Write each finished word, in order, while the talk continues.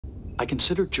I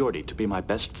consider Geordi to be my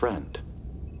best friend.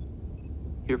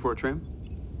 Here for a trim?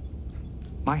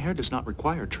 My hair does not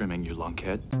require trimming, you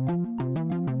lunkhead.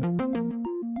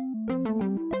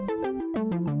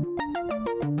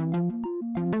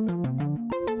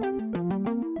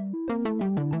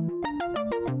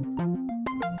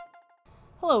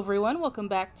 Hello everyone, welcome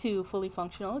back to Fully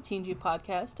Functional, a TNG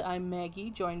podcast. I'm Maggie,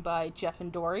 joined by Jeff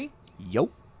and Dory. Yo.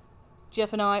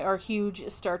 Jeff and I are huge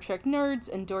Star Trek nerds,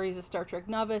 and Dory's a Star Trek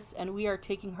novice, and we are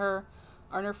taking her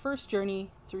on her first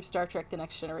journey through Star Trek The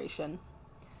Next Generation.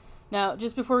 Now,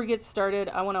 just before we get started,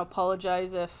 I want to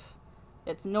apologize if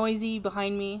it's noisy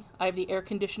behind me. I have the air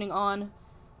conditioning on,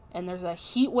 and there's a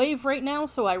heat wave right now,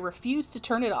 so I refuse to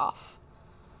turn it off.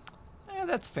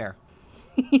 That's fair.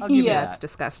 I'll give you that. It's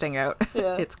disgusting out.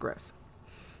 Yeah. It's gross.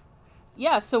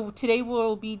 Yeah, so today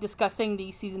we'll be discussing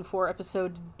the Season 4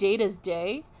 episode Data's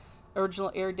Day.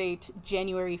 Original air date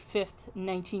January 5th,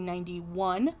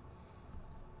 1991.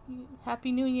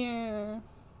 Happy New Year!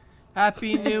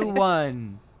 Happy New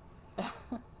One!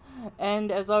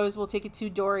 And as always, we'll take it to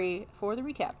Dory for the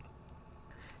recap.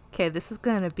 Okay, this is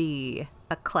going to be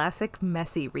a classic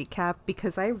messy recap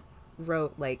because I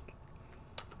wrote I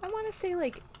want to say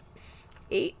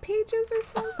 8 pages or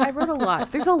something. I wrote a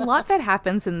lot. There's a lot that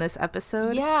happens in this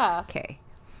episode. Yeah. Okay,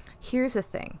 here's the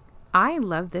thing. I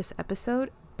love this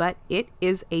episode, but it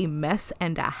is a mess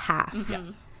and a half. Mm-hmm.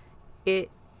 Yes. It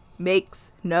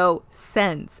makes no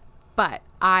sense, but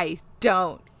I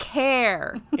don't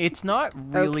care. It's not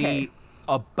really Okay.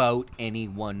 about any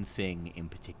one thing in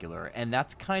particular, and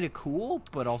that's kind of cool,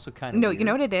 but also kind of No, weird. you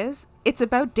know what it is? It's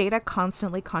about Data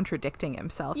constantly contradicting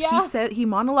himself. Yeah. He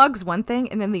monologues one thing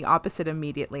and then the opposite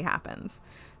immediately happens.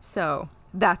 So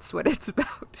that's what it's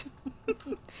about.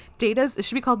 It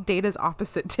should be called Data's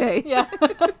Opposite Day. Yeah.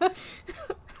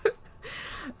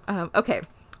 Okay.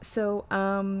 So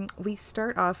we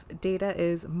start off, Data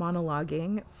is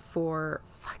monologuing for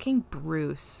fucking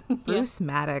Bruce. Bruce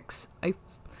Maddox.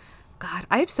 God,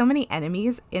 I have so many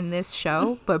enemies in this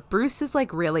show, but Bruce is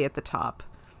really at the top.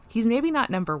 He's maybe not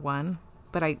number one,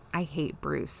 but I hate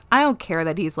Bruce. I don't care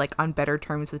that he's on better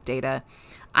terms with Data.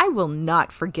 I will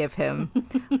not forgive him.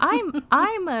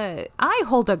 I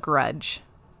hold a grudge.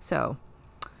 So,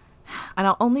 and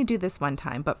I'll only do this one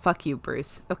time, but fuck you,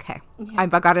 Bruce. Okay. Yeah. I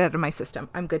got it out of my system.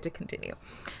 I'm good to continue.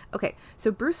 Okay.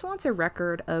 So Bruce wants a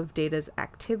record of Data's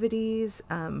activities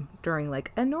during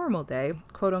a normal day,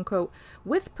 quote unquote,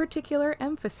 with particular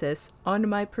emphasis on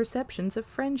my perceptions of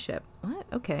friendship. What?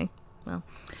 Okay. Well,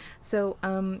 so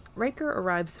Riker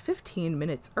arrives 15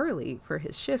 minutes early for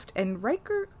his shift, and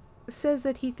Riker says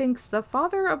that he thinks the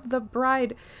father of the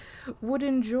bride would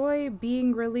enjoy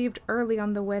being relieved early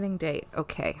on the wedding day.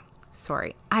 Okay.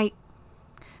 Sorry.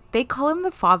 They call him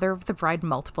the father of the bride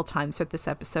multiple times with this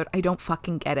episode. I don't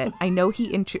fucking get it. I know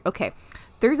okay.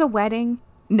 There's a wedding.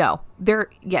 No. There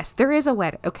is a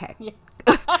wedding. Okay. Yeah.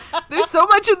 There's so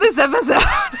much in this episode.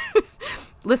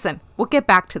 Listen, we'll get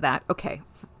back to that. Okay.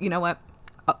 You know what?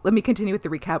 Let me continue with the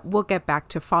recap. We'll get back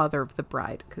to father of the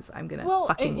bride because I'm going to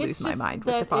fucking lose my mind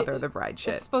with the father of the bride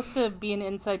shit. It's supposed to be an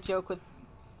inside joke with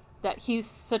that he's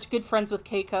such good friends with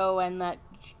Keiko and that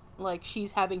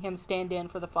she's having him stand in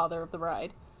for the father of the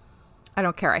bride. I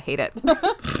don't care. I hate it.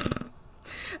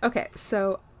 Okay,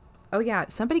 so, oh yeah,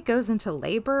 somebody goes into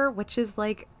labor, which is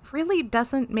really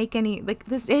doesn't make any,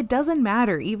 this, it doesn't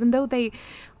matter, even though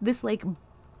this labor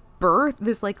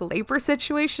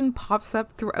situation pops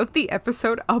up throughout the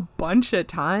episode a bunch of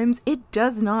times. It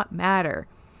does not matter.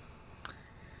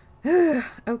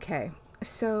 Okay,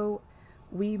 so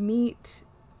we meet,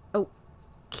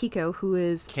 Keiko, who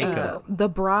is Keiko. the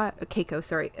bride. Keiko,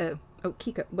 sorry.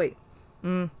 Keiko. Wait.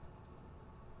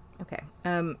 Okay.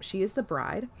 She is the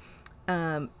bride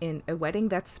in a wedding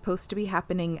that's supposed to be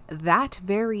happening that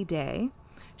very day.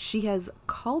 She has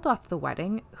called off the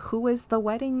wedding. Who is the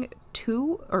wedding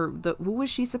to, or who was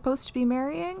she supposed to be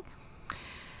marrying?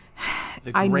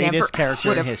 The greatest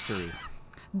character in history.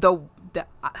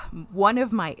 One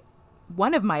of my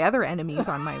other enemies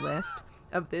on my list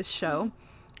of this show,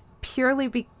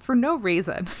 purely for no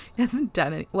reason, hasn't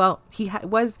done it. Well,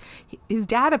 his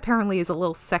dad apparently is a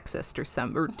little sexist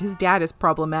or his dad is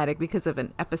problematic because of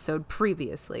an episode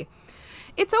previously.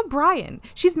 It's O'Brien.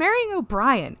 She's marrying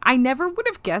O'Brien. I never would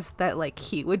have guessed that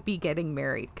he would be getting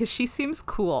married because she seems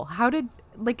cool.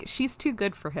 She's too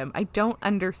good for him. I don't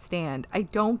understand. I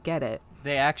don't get it.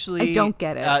 I don't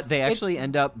get it. They actually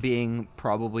end up being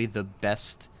probably the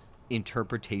best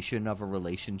interpretation of a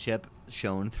relationship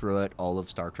shown throughout all of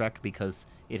Star Trek because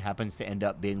it happens to end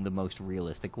up being the most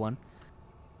realistic one.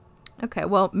 Okay,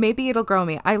 well, maybe it'll grow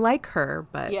me. I like her,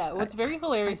 but... Yeah, what's very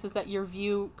hilarious is that your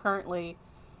view currently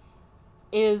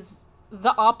is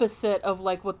the opposite of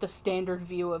like what the standard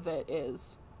view of it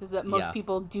is that most Yeah.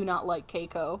 people do not like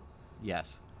Keiko.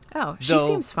 Yes. Oh, she Though-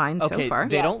 seems fine Okay, so far.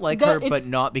 they Yeah. don't like That- her, but it's-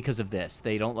 not because of this.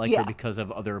 They don't like Yeah. her because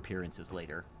of other appearances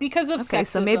later. Because of Okay, sexism.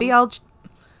 so maybe I'll.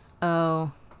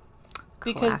 Oh.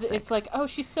 Because Classic. it's like, oh,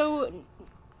 she's so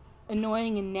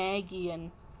annoying and naggy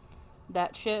and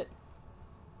that shit.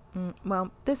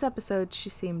 Well, this episode she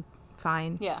seemed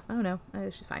fine. Yeah. Oh no,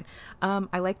 she's fine.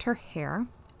 I liked her hair,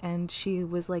 and she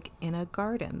was like in a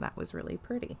garden. That was really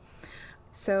pretty.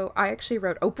 So I actually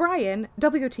wrote, O'Brien,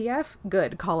 WTF,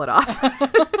 good, call it off.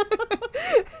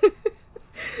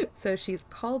 So she's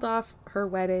called off her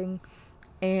wedding,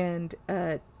 and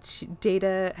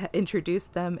Data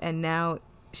introduced them, and now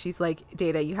she's like,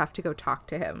 Data, you have to go talk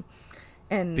to him.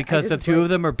 And Because the two of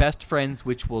them are best friends,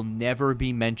 which will never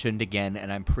be mentioned again,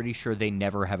 and I'm pretty sure they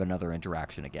never have another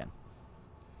interaction again.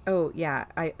 Oh yeah,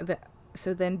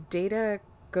 so then Data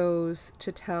goes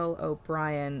to tell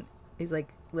O'Brien. He's like,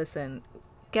 "Listen,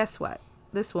 guess what?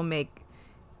 This will make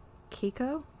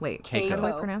Keiko. Wait, how do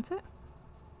I Keiko. pronounce it?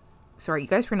 Sorry, you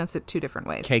guys pronounce it two different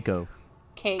ways. Keiko.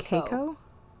 Keiko.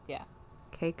 Yeah.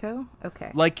 Keiko.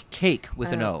 Okay. Like cake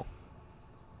with an O.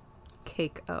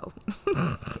 Keiko.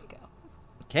 Keiko.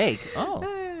 Cake?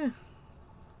 Oh.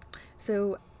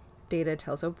 So Data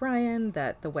tells O'Brien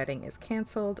that the wedding is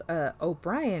canceled.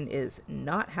 O'Brien is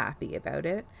not happy about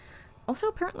it. Also,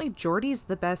 apparently, Geordie's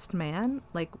the best man.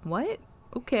 Like, what?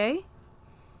 Okay.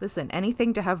 Listen,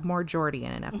 anything to have more Geordie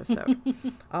in an episode.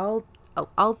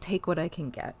 I'll take what I can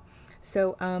get.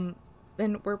 So,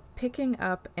 then we're picking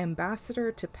up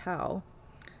Ambassador T'Pel.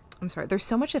 I'm sorry, there's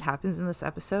so much that happens in this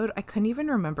episode. I couldn't even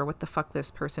remember what the fuck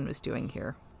this person was doing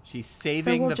here. She's So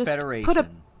saving we'll the just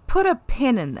Federation. put a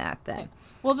pin in that then.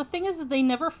 Well, the thing is that they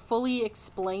never fully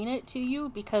explain it to you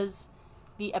because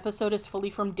the episode is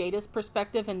fully from Data's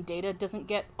perspective and Data doesn't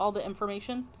get all the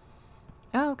information.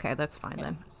 Oh, okay, that's fine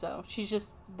then. So she's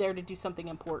just there to do something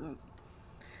important.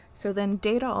 So then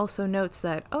Data also notes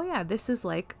that, oh yeah, this is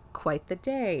like quite the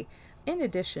day. In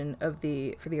addition for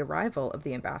the arrival of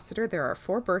the ambassador, there are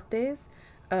 4 birthdays,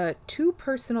 2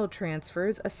 personal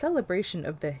transfers, a celebration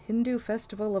of the Hindu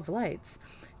Festival of Lights,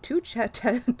 2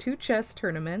 chess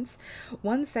tournaments,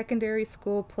 1 secondary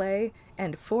school play,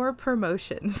 and 4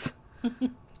 promotions.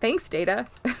 Thanks, Data.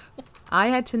 I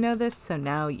had to know this, so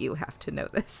now you have to know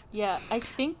this. Yeah, I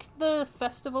think the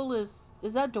festival is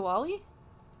that Diwali?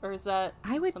 Or is that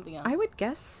something else? I would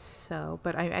guess so,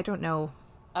 but I don't know.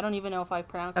 I don't even know if I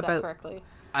pronounced that About- correctly.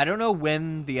 I don't know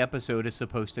when the episode is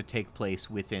supposed to take place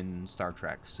within Star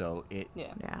Trek, so Yeah.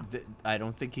 Yeah. I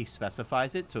don't think he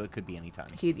specifies it, so it could be any time.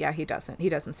 He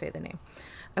doesn't say the name.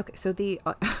 Okay, so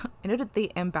I noted the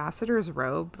ambassador's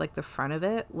robe, like the front of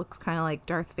it looks kind of like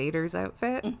Darth Vader's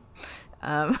outfit.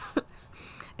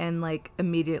 And like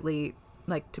immediately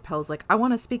like T'Pel's like, I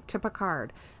want to speak to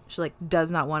Picard. She like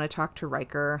does not want to talk to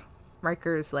Riker.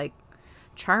 Riker's like,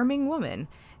 charming woman.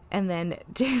 And then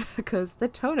Data goes, the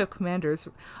tone of Commander's...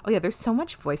 Oh, yeah, there's so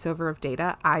much voiceover of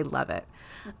Data. I love it.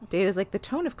 Data's like, the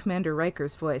tone of Commander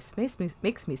Riker's voice makes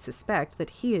me suspect that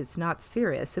he is not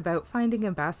serious about finding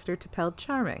Ambassador T'Pel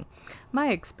charming. My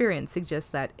experience suggests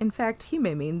that, in fact, he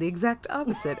may mean the exact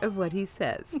opposite of what he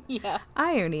says. Yeah.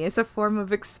 Irony is a form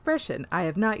of expression I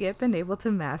have not yet been able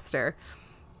to master.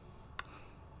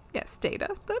 Yes,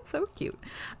 Data. That's so cute.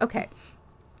 Okay.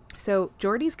 So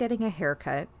Geordie's getting a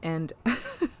haircut and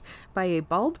by a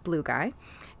bald blue guy,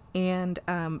 and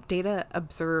Data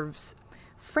observes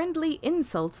friendly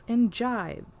insults and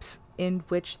jibes, in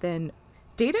which then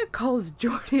Data calls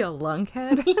Geordie a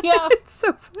lunkhead. Yeah.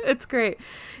 It's great.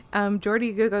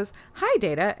 Geordie goes, "Hi,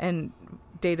 Data," and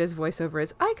Data's voiceover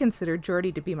is, "I consider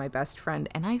Geordie to be my best friend,"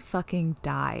 and I fucking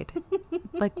died.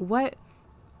 Like, what?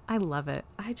 I love it.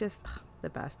 The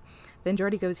best. Then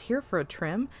Geordie goes, "Here for a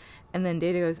trim," and then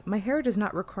Data goes, "My hair does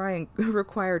not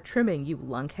require trimming, you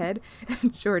lunkhead."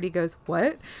 And Geordie goes,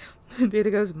 "What?" And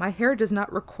Data goes, "My hair does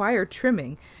not require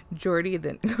trimming." Geordie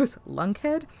then goes,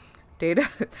 "Lunkhead?" Data,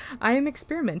 "I am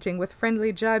experimenting with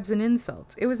friendly jibes and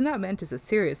insults. It was not meant as a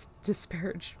serious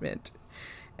disparagement."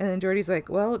 And then Geordie's like,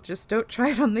 "Well, just don't try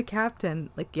it on the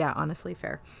captain." Like, yeah, honestly,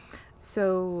 fair.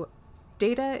 So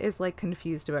Data is like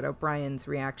confused about O'Brien's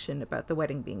reaction about the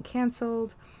wedding being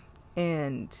canceled,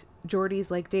 and Geordie's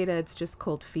like, "Data, it's just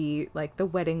cold feet, like the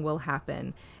wedding will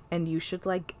happen and you should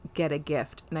like get a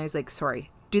gift." And I was like, sorry,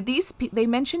 did they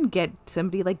mentioned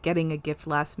somebody like getting a gift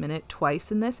last minute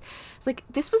twice in this? It's like,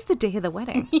 this was the day of the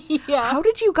wedding. Yeah. How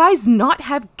did you guys not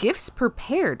have gifts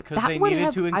prepared? Because they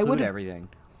needed to include everything.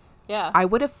 Yeah. I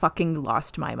would have fucking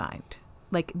lost my mind.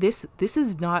 Like, this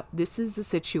is a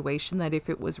situation that if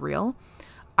it was real,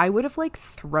 I would have like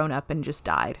thrown up and just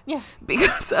died. Yeah.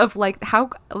 Because of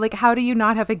how do you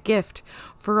not have a gift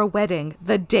for a wedding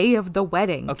the day of the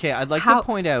wedding? Okay, I'd like to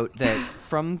point out that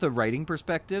from the writing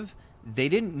perspective, they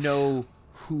didn't know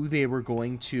who they were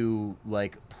going to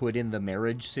like put in the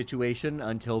marriage situation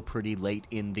until pretty late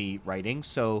in the writing.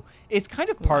 So it's kind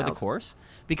of par of the course,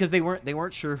 because they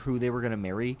weren't sure who they were going to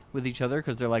marry with each other,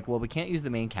 because they're like, well, we can't use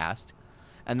the main cast.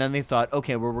 And then they thought,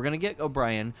 okay, well, we're going to get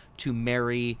O'Brien to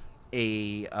marry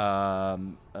a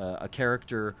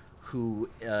character who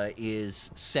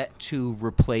is set to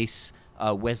replace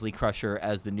Wesley Crusher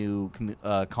as the new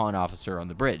con officer on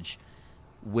the bridge,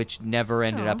 which never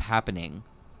ended up happening.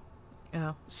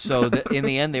 Oh. So in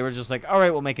the end, they were just like, all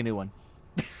right, we'll make a new one.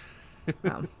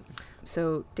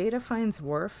 So Data finds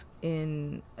Worf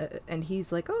and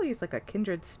he's like, oh, he's like a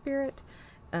kindred spirit.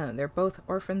 They're both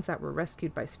orphans that were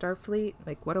rescued by Starfleet.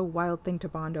 Like, what a wild thing to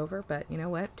bond over, but you know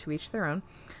what? To each their own.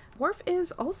 Worf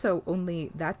is also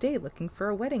only that day looking for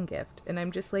a wedding gift. And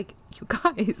I'm just like, you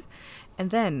guys.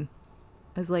 And then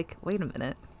I was like, wait a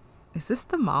minute. Is this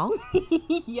the mall?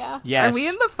 Yeah. Yes. Are we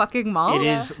in the fucking mall? It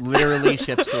is literally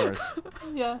ship stores.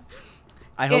 Yeah.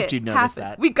 I hoped you'd notice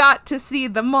that. We got to see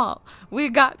the mall. We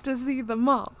got to see the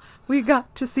mall. We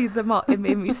got to see the mall. It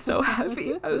made me so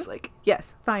happy. I was like,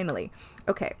 yes, finally.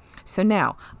 Okay, so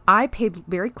now I paid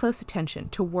very close attention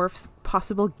to Worf's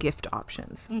possible gift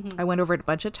options. I went over it a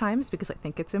bunch of times because I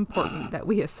think it's important that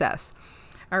we assess.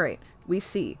 All right, we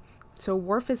see. So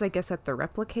Worf is, I guess, at the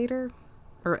replicator,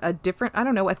 or a different, I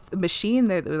don't know, a machine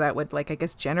that would, like, I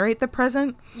guess, generate the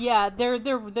present. Yeah, they're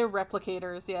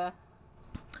replicators, yeah.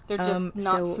 They're just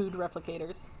not so- food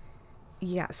replicators.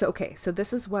 Yeah, so okay, so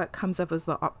this is what comes up as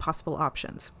the possible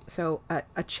options. So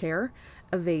a chair,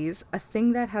 a vase, a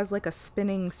thing that has like a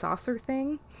spinning saucer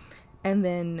thing, and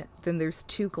then there's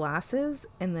two glasses,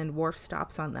 and then Worf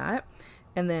stops on that,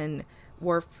 and then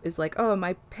Worf is like, oh,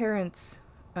 my parents,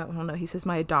 I don't know, he says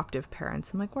my adoptive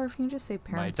parents. I'm like, Worf, you can just say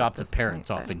parents. My at adoptive this parents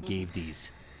point, often gave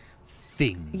these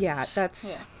things. Yeah,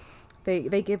 that's... Yeah.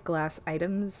 They give glass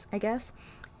items, I guess.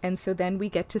 And so then we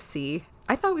get to see...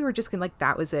 I thought we were just gonna, like,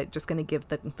 that was it. Just gonna give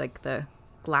the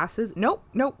glasses. Nope.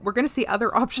 We're gonna see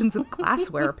other options of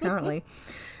glassware, apparently.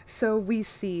 So we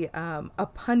see a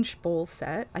punch bowl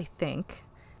set, I think.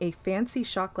 A fancy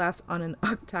shot glass on an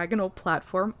octagonal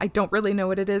platform. I don't really know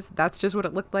what it is. That's just what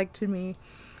it looked like to me.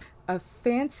 A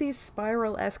fancy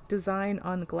spiral-esque design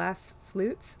on glass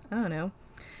flutes. I don't know.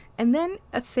 And then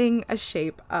a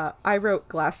shape. I wrote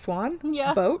glass swan,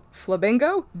 boat,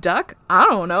 flamingo, duck. I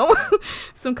don't know.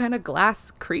 Some kind of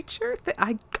glass creature.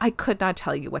 I could not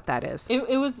tell you what that is.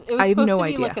 It was I have supposed no to be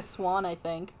idea. like a swan, I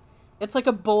think. It's like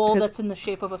a bowl that's in the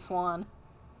shape of a swan.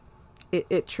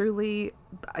 It truly,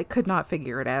 I could not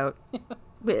figure it out.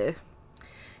 Bleh.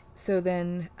 So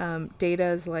then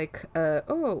Data's like,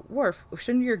 oh, Worf,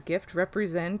 shouldn't your gift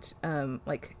represent,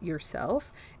 like,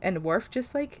 yourself? And Worf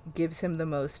just, like, gives him the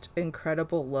most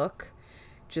incredible look.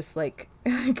 Just, like,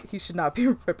 he should not be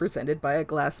represented by a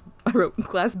glass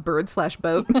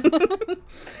bird/boat.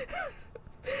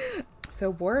 So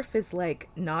Worf is, like,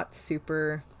 not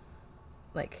super,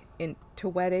 like, into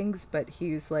weddings, but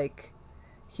he's, like,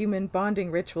 human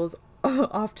bonding rituals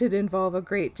often involve a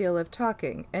great deal of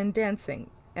talking and dancing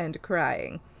and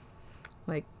crying.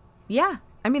 Like, yeah,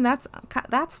 I mean, that's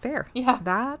fair. Yeah.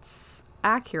 That's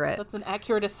accurate. That's an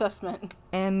accurate assessment.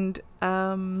 And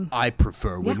I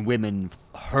prefer when women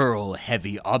hurl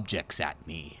heavy objects at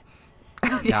me.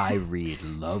 I read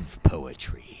love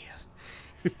poetry.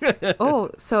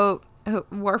 so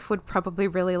Worf would probably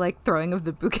really like throwing of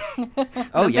the bouquet.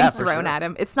 Oh yeah, for thrown sure. at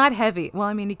him. It's not heavy. Well,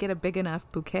 I mean, you get a big enough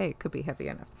bouquet, it could be heavy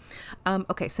enough.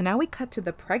 Okay, so now we cut to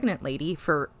the pregnant lady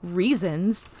for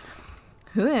reasons.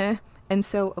 And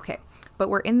so, okay, but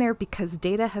we're in there because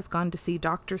Data has gone to see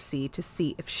Dr. C to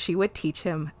see if she would teach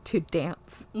him to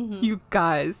dance. You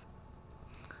guys,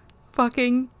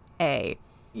 fucking A.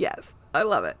 Yes, I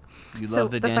love it. You So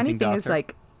love the funny dancing thing doctor? is,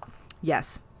 like,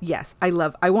 yes, I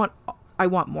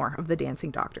want more of the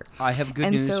dancing doctor. I have good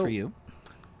And news so- for you.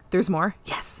 There's more?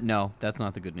 Yes. No, that's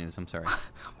not the good news. I'm sorry.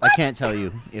 I can't tell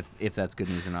you if that's good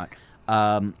news or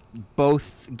not.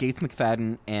 Both Gates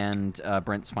McFadden and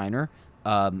Brent Spiner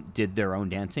did their own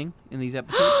dancing in these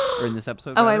episodes, or in this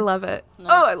episode. Oh, I rather. love it. Nice.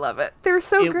 Oh, I love it. They're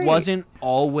so It great. wasn't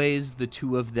always the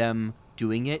two of them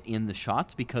doing it in the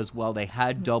shots, because while they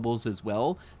had doubles as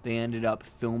well, they ended up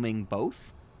filming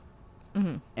both.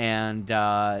 And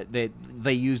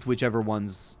they used whichever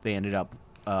ones they ended up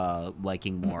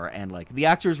liking more, and like the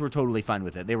actors were totally fine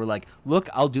with it. They were like, look,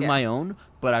 I'll do my own,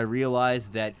 but I realize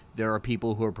that there are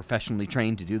people who are professionally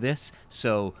trained to do this,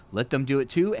 so let them do it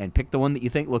too, and pick the one that you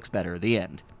think looks better. The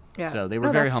end. Yeah. So they were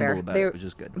No, very that's humble fair. about They- it, which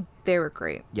is good. They were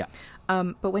great. Yeah.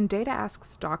 But when Data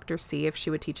asks Dr. C if she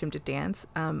would teach him to dance,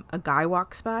 a guy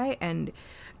walks by, and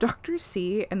Dr.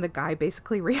 C and the guy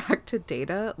basically react to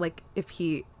Data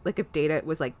if Data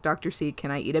was like, Dr. C, can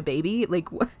I eat a baby? Like,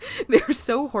 they're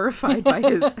so horrified by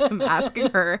him asking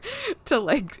her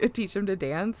to teach him to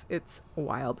dance. It's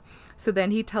wild. So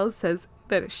then he says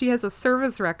that she has a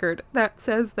service record that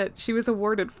says that she was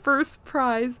awarded first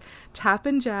prize tap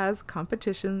and jazz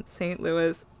competition, St.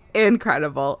 Louis.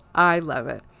 Incredible. I love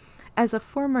it. As a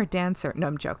former dancer, no,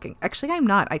 I'm joking. Actually, I'm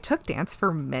not. I took dance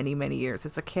for many, many years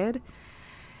as a kid.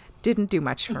 Didn't do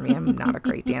much for me. I'm not a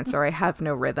great dancer. I have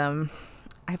no rhythm.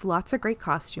 I have lots of great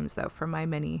costumes, though, from my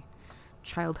many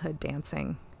childhood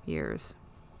dancing years.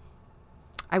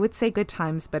 I would say good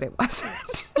times, but it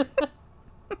wasn't.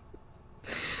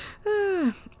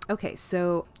 Okay,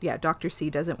 so yeah, Dr. C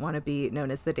doesn't want to be known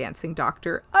as the dancing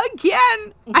doctor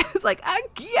again. I was like,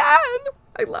 again.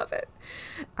 I love it.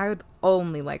 I would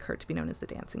only like her to be known as the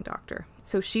dancing doctor.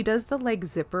 So she does the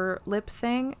zipper lip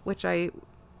thing, which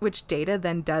Data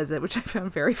then does it, which I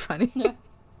found very funny. Yeah.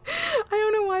 I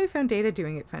don't know why I found Data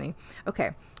doing it funny.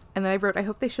 Okay. And then I wrote, I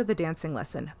hope they show the dancing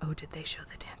lesson. Oh, did they show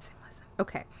the dancing lesson?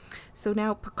 Okay. So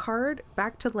now Picard,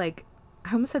 back to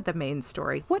I almost said the main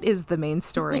story. What is the main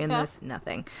story in this?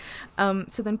 Nothing.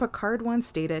 So then Picard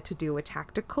wants Data to do a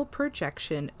tactical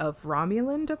projection of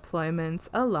Romulan deployments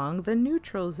along the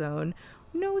neutral zone,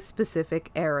 no specific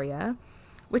area,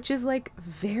 which is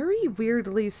very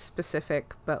weirdly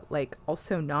specific, but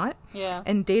also not. Yeah.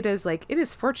 And Data is it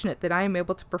is fortunate that I am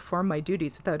able to perform my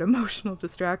duties without emotional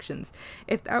distractions.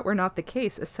 If that were not the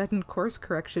case, a sudden course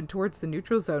correction towards the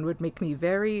neutral zone would make me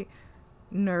very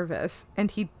nervous.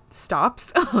 And he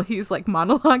stops. He's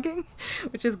monologuing,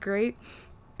 which is great.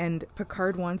 And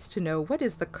Picard wants to know, what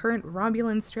is the current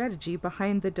Romulan strategy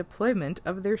behind the deployment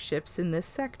of their ships in this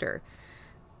sector?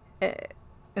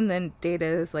 And then Data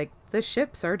is the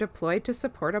ships are deployed to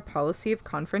support a policy of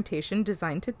confrontation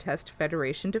designed to test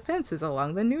Federation defenses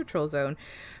along the neutral zone.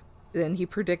 Then he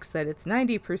predicts that it's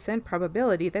 90%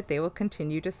 probability that they will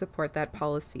continue to support that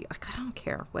policy. I don't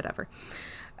care, whatever.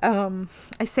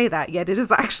 I say that, yet it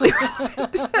is actually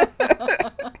relevant.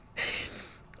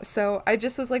 So I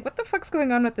just was what the fuck's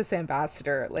going on with this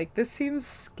ambassador? This seems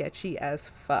sketchy as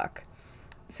fuck.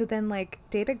 So then,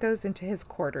 Data goes into his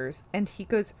quarters, and he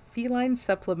goes, feline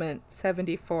supplement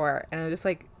 74. And I'm just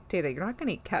Data, you're not going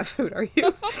to eat cat food, are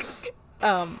you?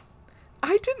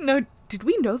 I didn't know. Did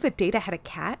we know that Data had a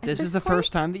cat at This is the point?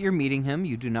 first time that you're meeting him.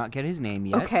 You do not get his name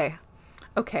yet.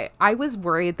 Okay. I was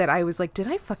worried that I was did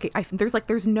I fucking...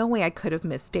 there's no way I could have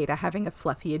missed Data having a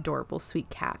fluffy, adorable, sweet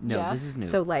cat. No, Yeah. this is new.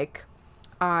 So,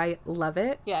 I love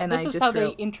it. Yeah, and this I is just how they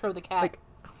wrote, intro the cat.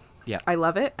 yeah. I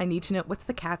love it. I need to know... What's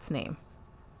the cat's name?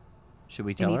 Should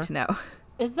we I tell need her? to know.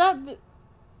 Is that...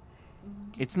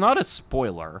 It's not a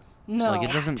spoiler. No.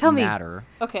 It doesn't Tell me. matter.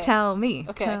 Okay. Tell me.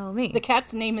 Okay. Tell me. The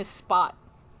cat's name is Spot.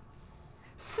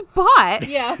 Spot?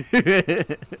 Yeah.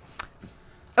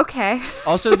 Okay.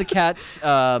 Also, the cat's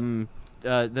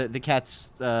the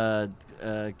cat's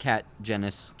cat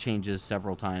genus changes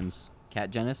several times. Cat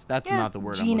genus? That's Yeah, not the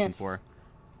word I'm looking genus. for.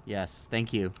 Yes,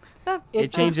 thank you. That-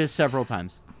 It changes several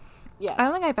times. Yeah. I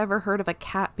don't think I've ever heard of a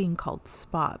cat being called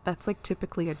Spot. That's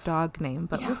typically a dog name,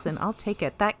 but listen, I'll take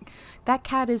it. That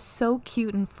cat is so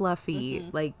cute and fluffy.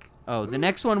 Oh, the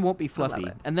next one won't be fluffy,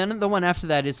 it. and then the one after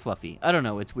that is fluffy. I don't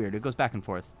know. It's weird. It goes back and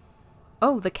forth.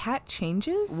 Oh, the cat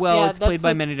changes? Well, Yeah, it's played that's by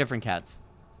what- many different cats.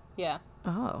 Yeah.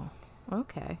 Oh,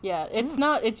 okay. Yeah. It's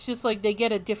not... It's just they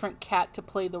get a different cat to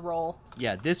play the role.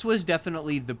 Yeah, this was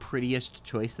definitely the prettiest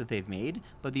choice that they've made,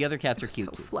 but the other cats are So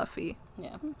cute too. fluffy.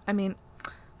 Yeah. I mean,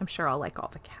 I'm sure I'll like all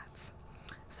the cats.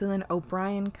 So then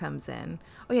O'Brien comes in.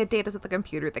 Oh yeah, Data's at the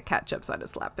computer. The cat jumps on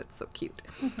his lap. It's so cute.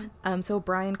 So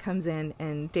O'Brien comes in,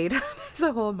 and Data has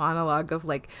a whole monologue of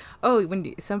oh,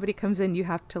 when somebody comes in, you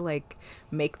have to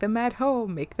make them at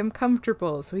home, make them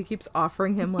comfortable. So he keeps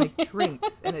offering him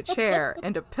drinks and a chair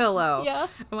and a pillow. Yeah.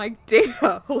 I'm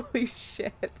Data, holy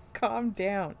shit, calm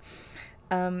down.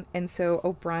 And so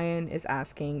O'Brien is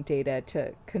asking Data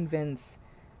to convince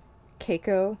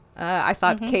Keiko. I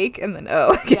thought cake and then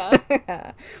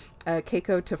Yeah.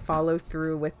 Keiko to follow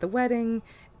through with the wedding,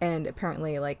 and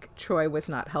apparently Troy was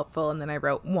not helpful, and then I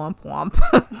wrote womp womp.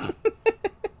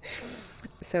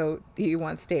 So he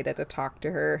wants Data to talk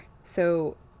to her.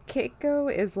 So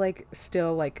Keiko is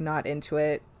still not into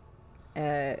it,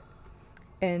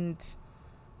 and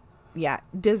yeah,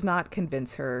 does not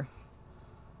convince her.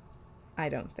 I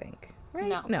don't think.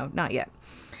 Right? No, not yet.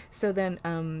 So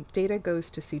then Data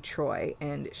goes to see Troy,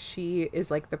 and she is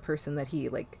the person that he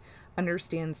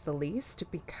understands the least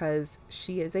because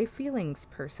she is a feelings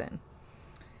person.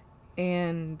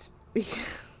 And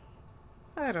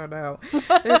I don't know.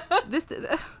 This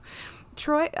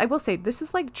Troy, I will say, this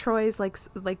is like Troy's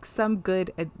like some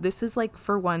good. This is like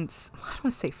for once. I don't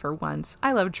want to say for once.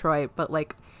 I love Troy, but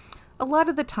like a lot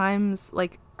of the times,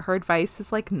 like her advice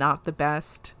is like not the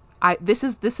best. I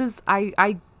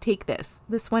take this.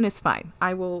 This one is fine.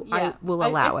 I will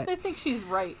allow it. I think she's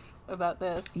right about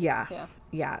this. Yeah.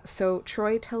 So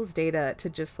Troy tells Data to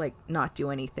just like not do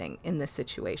anything in this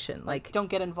situation. Like don't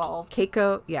get involved.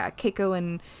 Keiko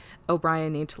and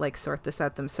O'Brien need to like sort this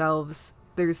out themselves.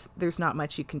 There's not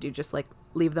much you can do. Just like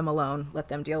leave them alone. Let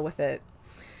them deal with it.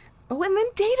 Oh, and then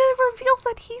Data reveals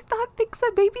that he thinks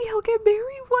that maybe he'll get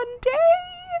married one day.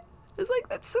 It's like,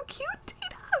 that's so cute,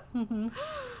 Data. Mm-hmm.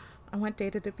 I want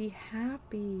Data to be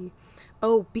happy.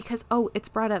 It's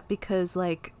brought up because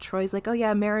like Troy's like, oh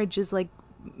yeah, marriage is like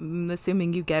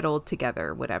assuming you get old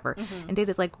together, whatever. Mm-hmm. And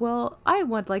Data's like, well, I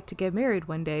would like to get married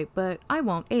one day, but I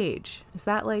won't age. Is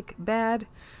that like bad?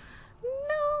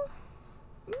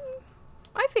 No.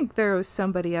 I think there's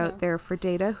somebody out there for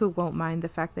Data who won't mind the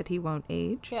fact that he won't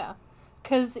age. Yeah.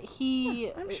 Because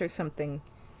I'm sure somebody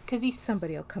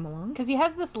will come along. Because he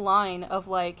has this line of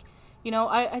like,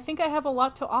 I think I have a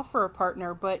lot to offer a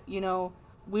partner, but,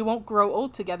 we won't grow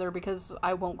old together because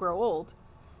I won't grow old.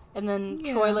 And then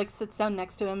Troy like sits down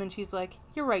next to him and she's like,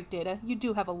 you're right, Data. You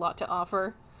do have a lot to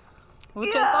offer.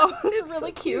 Which I thought was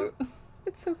really so cute.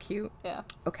 It's so cute. Yeah.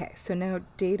 Okay, so now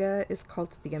Data is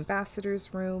called to the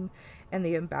ambassador's room, and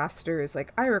the ambassador is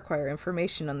like, I require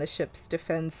information on the ship's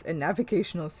defense and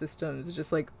navigational systems.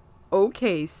 Just like,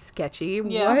 okay, sketchy.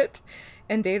 Yeah. What?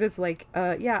 And Data's like,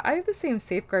 I have the same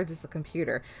safeguards as the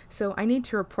computer, so I need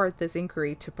to report this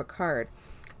inquiry to Picard.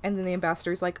 And then the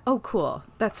ambassador's like, oh, cool,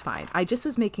 that's fine. I just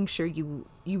was making sure you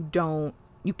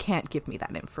can't give me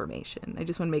that information. I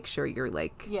just want to make sure you're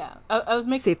like, I was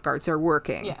making safeguards are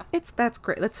working. Yeah, that's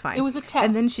great. That's fine. It was a test.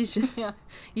 And then she's just, yeah.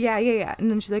 And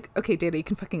then she's like, okay, Data, you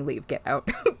can fucking leave. Get out.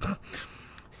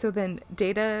 So then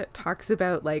Data talks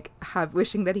about like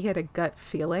wishing that he had a gut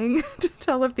feeling to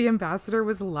tell if the ambassador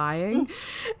was lying,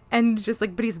 and just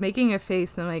like, but he's making a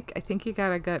face. And I'm like, I think you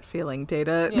got a gut feeling,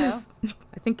 Data. Yeah.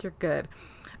 I think you're good.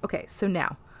 Okay, so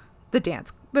now the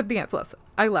dance lesson.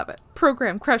 I love it.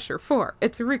 Program Crusher 4.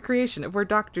 It's a recreation of where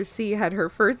Dr. C had her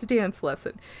first dance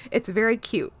lesson. It's very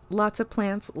cute. Lots of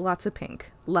plants, lots of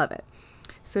pink. Love it.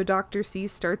 So Dr. C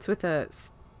starts with a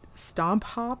stomp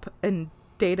hop, and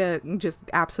Data just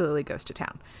absolutely goes to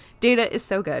town. Data is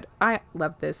so good. I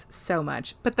love this so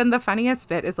much. But then the funniest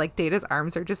bit is like Data's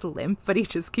arms are just limp, but he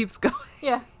just keeps going.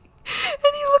 Yeah.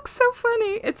 And he looks so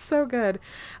funny. It's so good.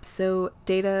 So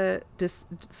Data just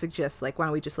suggests, like, why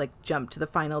don't we just, like, jump to the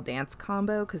final dance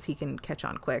combo? Because he can catch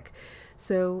on quick.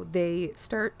 So they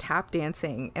start tap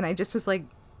dancing. And I just was like,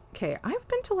 okay, I've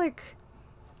been to, like,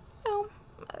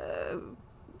 a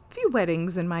few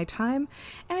weddings in my time.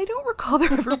 And I don't recall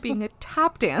there ever being a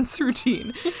tap dance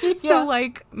routine. So,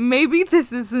 like, maybe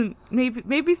this isn't,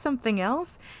 maybe something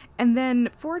else. And then,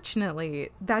 fortunately,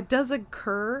 that does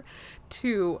occur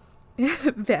to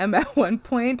them at one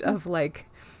point of like,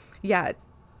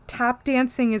 tap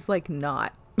dancing is like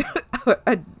not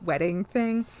a wedding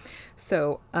thing.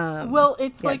 So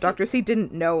it's like Dr. C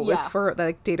didn't know it was for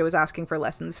like Data was asking for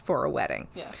lessons for a wedding.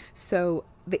 So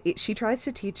she tries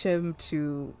to teach him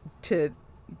to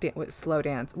slow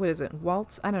dance. What is it?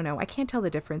 Waltz? I don't know. I can't tell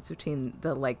the difference between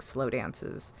the like slow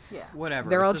dances. Whatever.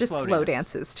 They're all just slow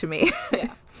dances to me.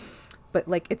 But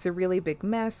like, it's a really big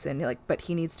mess, and like, but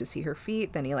he needs to see her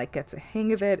feet. Then he like gets a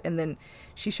hang of it, and then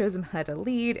she shows him how to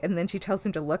lead, and then she tells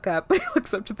him to look up, but he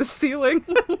looks up to the ceiling.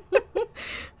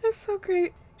 It's so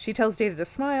great. She tells Data to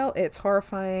smile. It's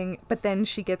horrifying, but then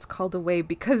she gets called away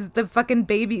because the fucking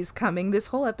baby's coming. This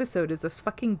whole episode is this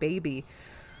fucking baby.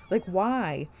 Like,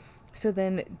 why? So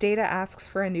then Data asks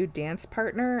for a new dance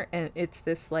partner, and it's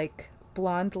this like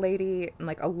blonde lady in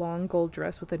like a long gold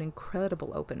dress with an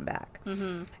incredible open back.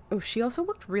 Mm-hmm. Oh, she also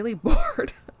looked really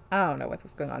bored. I don't know what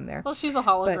was going on there. Well, she's a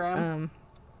hologram.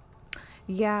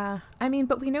 But, I mean,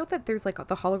 but we know that there's like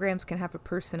the holograms can have a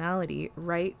personality,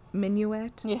 right?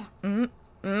 Minuet? Yeah.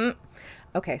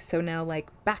 Okay, so now like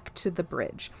back to the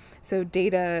bridge. So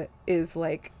Data is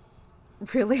like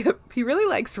he really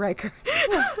likes Riker.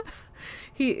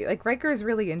 Riker is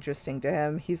really interesting to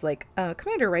him. He's like,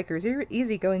 Commander Riker's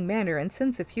easygoing manner and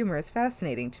sense of humor is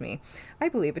fascinating to me. I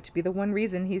believe it to be the one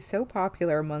reason he's so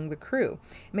popular among the crew.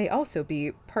 It may also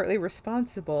be partly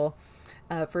responsible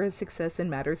for his success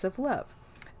in matters of love.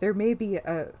 There may be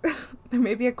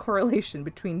a correlation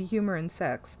between humor and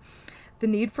sex. The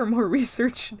need for more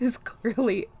research is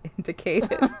clearly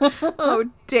indicated. Oh,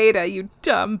 Data, you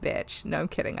dumb bitch. No, I'm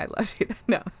kidding. I love Data.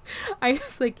 No. I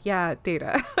was like, yeah,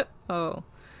 Data. Oh,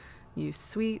 you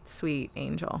sweet, sweet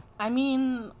angel. I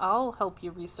mean, I'll help you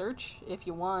research if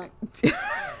you want.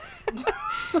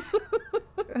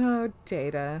 Oh,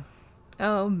 Data.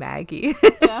 Oh, Maggie.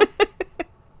 Yeah.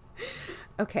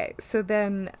 Okay, so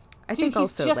then I Dude, think he's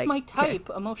also just like my type,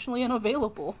 emotionally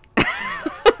unavailable.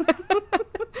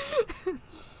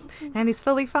 and he's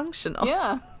fully functional.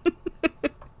 Yeah.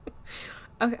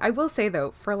 Okay, I will say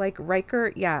though, for like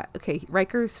Riker, yeah, okay,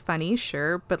 Riker's funny,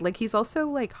 sure, but like he's also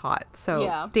like hot. So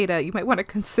Yeah. Data, you might want to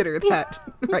consider that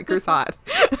Riker's hot.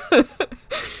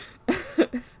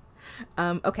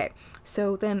 Okay,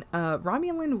 so then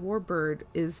Romulan Warbird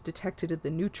is detected in the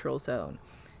neutral zone,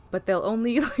 but they'll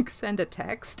only like send a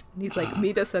text. And he's like,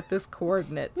 meet us at this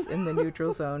coordinates in the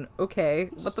neutral zone. Okay,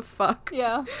 what the fuck?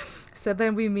 Yeah. So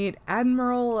then we meet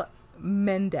Admiral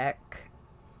Mendek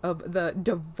of the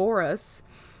Devorus,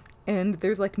 and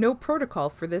there's like no protocol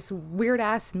for this weird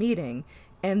ass meeting,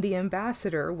 and the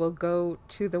ambassador will go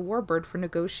to the Warbird for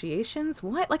negotiations.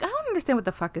 What? Like, I don't understand what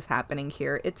the fuck is happening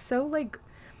here. It's so like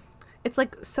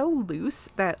so loose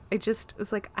that I just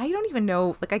was like, I don't even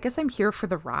know. Like, I guess I'm here for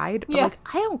the ride, but Yeah. like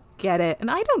I don't get it, and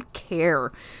I don't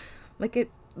care. Like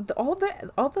all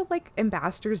the like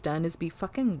ambassador's done is be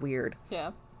fucking weird.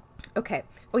 Yeah. Okay.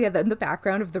 Oh yeah, in the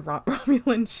background of the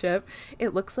Romulan ship,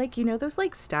 it looks like, you know, those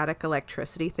like static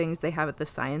electricity things they have at the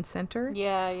science center?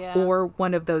 Yeah, yeah. Or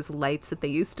one of those lights that they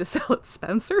used to sell at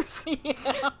Spencer's.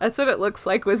 Yeah. That's what it looks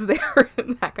like was there in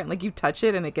the background. Like you touch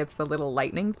it and it gets the little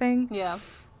lightning thing. Yeah.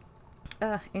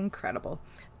 Incredible.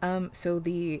 So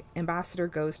the ambassador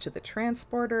goes to the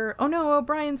transporter. Oh no,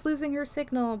 O'Brien's losing her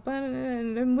signal, but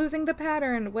I'm losing the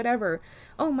pattern, whatever.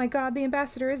 Oh my god, the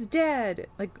ambassador is dead.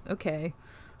 Like, okay.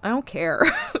 I don't care.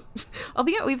 All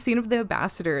the we've seen of the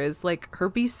ambassador is like her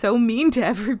be so mean to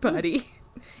everybody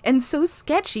and so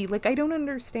sketchy. Like, I don't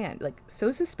understand. Like,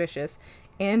 so suspicious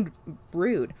and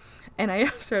rude. And I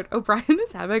just heard O'Brien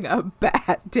is having a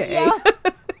bad day. Yeah.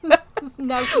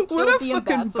 Now he killed What a the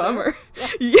fucking ambassador. bummer.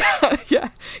 Yeah, yeah.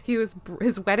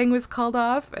 His wedding was called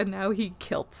off, and now he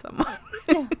killed someone.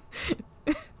 Yeah.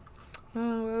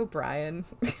 Oh, O'Brien.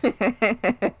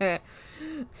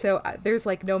 So there's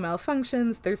like no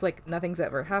malfunctions. There's like nothing's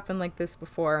ever happened like this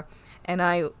before. And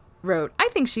I wrote, I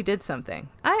think she did something.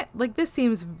 This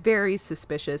seems very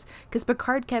suspicious because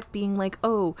Picard kept being like,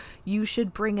 oh, you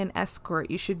should bring an escort.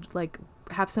 You should like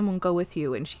have someone go with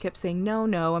you. And she kept saying, no,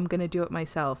 I'm going to do it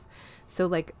myself. So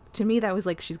like, to me, that was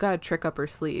like, she's got a trick up her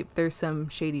sleeve. There's some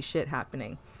shady shit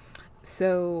happening.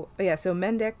 So yeah, so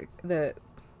Mendek, the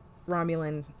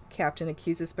Romulan captain,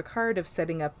 accuses Picard of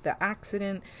setting up the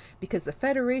accident because the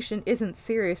Federation isn't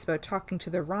serious about talking to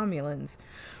the Romulans.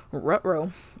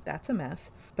 Ruh-roh, that's a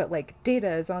mess. But like, Data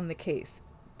is on the case,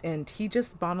 and he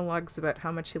just monologues about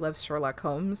how much he loves Sherlock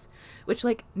Holmes, which,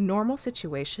 like, normal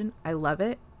situation, I love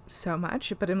it so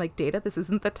much, but I'm like, Data, this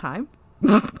isn't the time.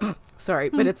 Sorry,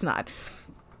 but it's not.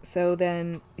 So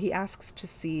then he asks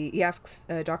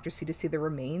Dr. C to see the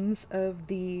remains of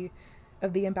the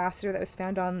ambassador that was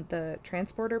found on the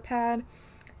transporter pad,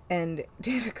 and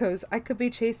Data goes, I could be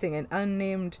chasing an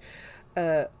unnamed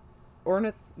An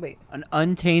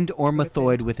untamed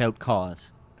ornithoid without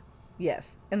cause.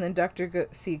 Yes. And then Dr.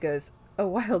 C goes, a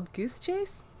wild goose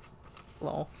chase?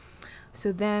 Lol.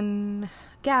 So then,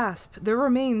 gasp, the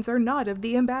remains are not of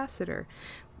the ambassador.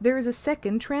 There is a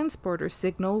second transporter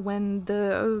signal when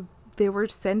they were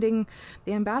sending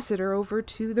the ambassador over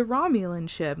to the Romulan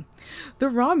ship. The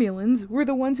Romulans were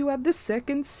the ones who had the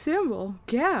second symbol.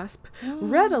 Gasp.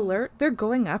 Red alert, they're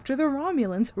going after the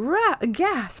Romulans.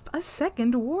 Gasp, a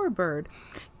second warbird.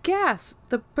 Gasp,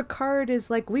 the Picard is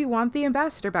like, we want the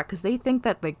ambassador back, because they think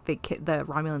that like the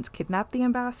Romulans kidnapped the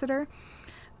ambassador.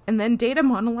 And then Data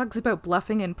monologues about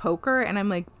bluffing and poker, and I'm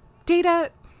like,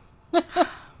 Data,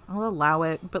 I'll allow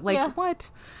it, but like, Yeah. what?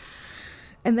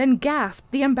 And then gasp,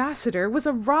 the ambassador was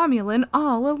a Romulan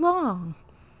all along.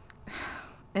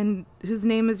 And whose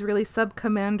name is really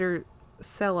Sub-Commander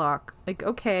Selok. Like,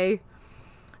 okay.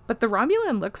 But the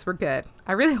Romulan looks were good.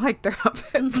 I really like their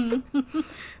outfits.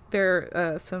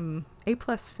 They're some A+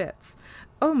 fits.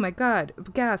 Oh my god,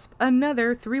 gasp,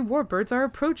 another 3 warbirds are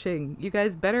approaching. You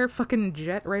guys better fucking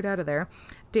jet right out of there.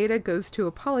 Data goes to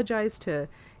apologize to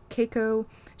Keiko.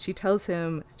 She tells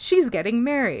him she's getting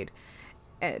married.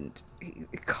 And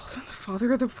he calls him the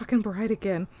father of the fucking bride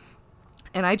again.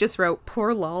 And I just wrote,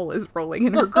 poor Lol is rolling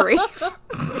in her grave.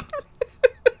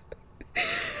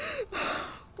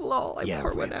 Lol, I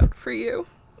pour one out for you.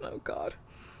 Oh, God.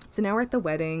 So now we're at the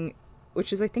wedding.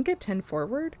 which is I think at 10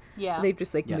 forward. Yeah. They've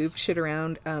just like Yes. moved shit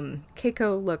around.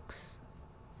 Keiko looks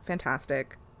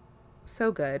fantastic.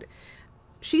 So good.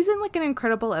 She's in like an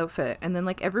incredible outfit, and then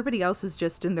like everybody else is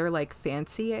just in their like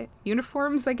fancy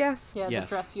uniforms, I guess. Yeah, Yes.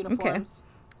 the dress uniforms.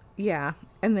 Yeah.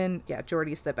 And then yeah,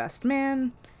 Geordie's the best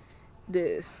man.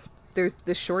 There's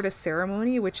the shortest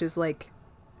ceremony, which is like,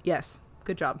 yes,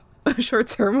 good job. A short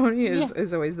ceremony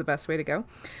is always the best way to go.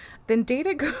 Then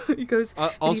Data goes.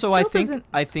 and he Also, still doesn't-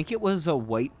 I think it was a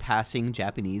white passing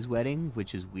Japanese wedding,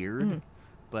 which is weird,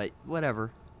 but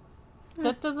whatever.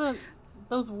 That doesn't.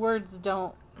 Those words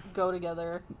don't go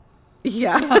together.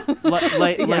 Yeah.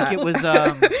 Like Yeah. it was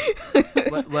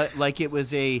like it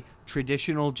was a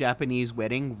traditional Japanese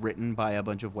wedding written by a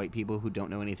bunch of white people who don't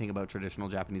know anything about traditional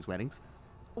Japanese weddings.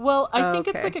 Well, I think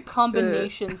it's Okay. like a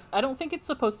combination. I don't think it's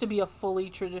supposed to be a fully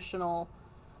traditional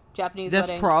Japanese That's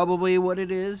wedding. probably what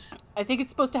it is. I think it's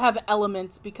supposed to have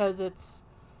elements because it's,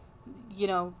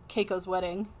 Keiko's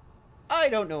wedding. I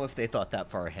don't know if they thought that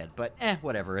far ahead, but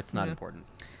whatever. It's not important.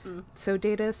 So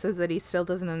Data says that he still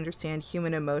doesn't understand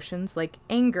human emotions like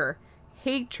anger,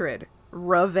 hatred,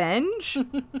 revenge,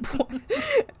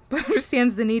 but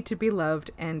understands the need to be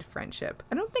loved and friendship.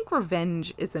 I don't think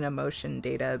revenge is an emotion,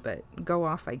 Data, but go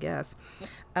off, I guess.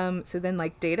 So then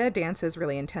like Data dances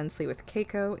really intensely with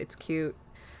Keiko. It's cute.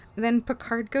 And then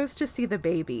Picard goes to see the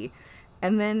baby.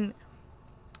 And then,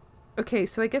 okay,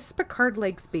 so I guess Picard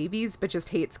likes babies but just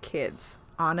hates kids.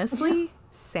 Honestly,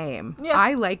 same. Yeah.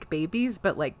 I like babies,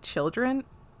 but like children,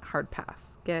 hard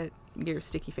pass. Get your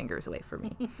sticky fingers away from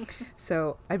me.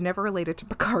 So I've never related to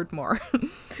Picard more.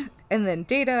 And then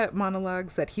Data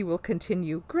monologues that he will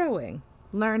continue growing,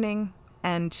 learning,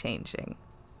 and changing.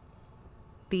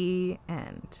 The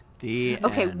end.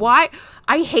 Okay, end. why?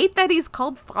 I hate that he's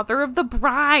called Father of the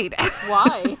Bride.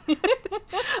 Why?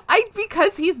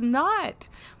 Because he's not.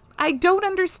 I don't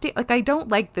understand. Like, I don't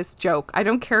like this joke. I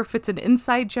don't care if it's an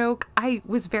inside joke. I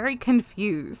was very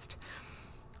confused.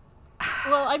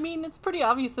 Well, I mean, it's pretty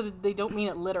obvious that they don't mean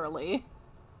it literally.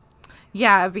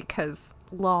 Yeah, because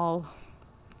lol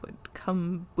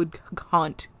would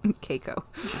haunt Keiko.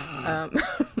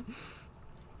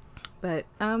 But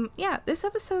yeah, this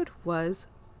episode was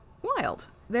wild.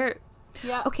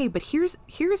 Yeah. Okay, but here's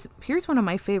one of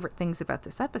my favorite things about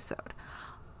this episode.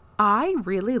 I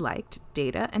really liked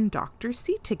Data and Dr.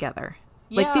 C together.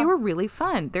 Like, they Yeah. were really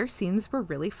fun. Their scenes were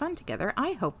really fun together.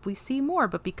 I hope we see more,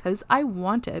 but because I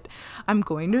want it, I'm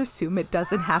going to assume it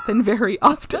doesn't happen very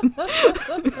often.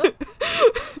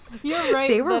 You're right.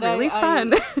 They were that really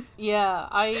fun.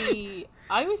 I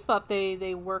always thought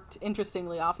they worked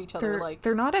interestingly off each other.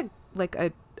 They're not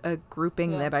a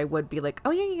grouping Yeah. that I would be like,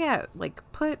 oh yeah, like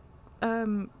put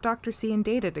Dr. C and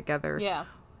Data together. Yeah.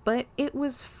 But it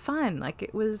was fun. Like,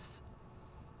 it was,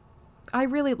 I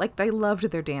loved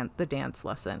the dance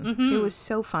lesson. Mm-hmm. It was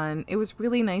so fun. It was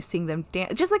really nice seeing them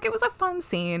dance. Just like, it was a fun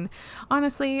scene.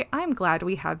 Honestly, I'm glad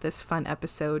we had this fun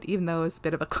episode, even though it was a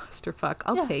bit of a clusterfuck.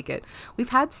 I'll take it. We've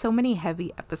had so many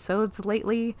heavy episodes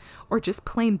lately, or just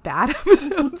plain bad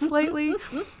episodes lately.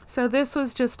 So this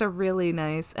was just a really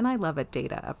nice, and I love a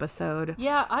Data episode.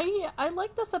 Yeah, I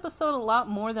like this episode a lot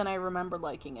more than I remember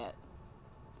liking it.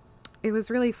 It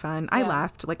was really fun. I Yeah.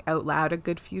 laughed like out loud a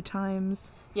good few times.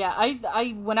 Yeah,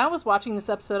 I when I was watching this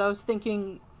episode, I was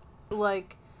thinking,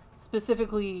 like,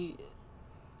 specifically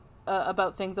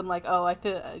about things. I'm like, oh,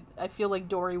 I feel like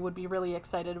Dory would be really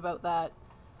excited about that.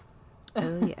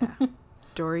 Oh yeah.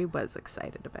 Dory was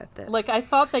excited about this. Like, I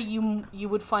thought that you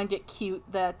would find it cute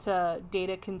that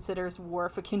Data considers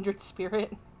Worf a kindred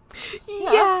spirit.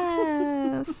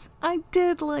 Yes, I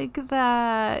did like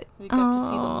that. We got to see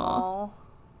them Aw. all.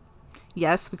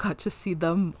 Yes, we got to see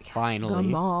them. Yes, Finally.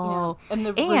 them all. Yeah. And the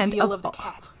And reveal of the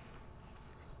cat.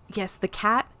 Yes, the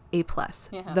cat, A+.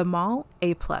 Yeah. The mall,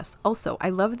 A+. Also, I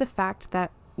love the fact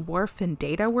that Worf and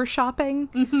Data were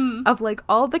shopping. Of like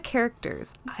all the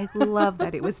characters. I love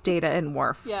that it was Data and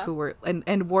Worf Yeah. who were,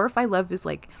 and Worf I love is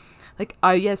like,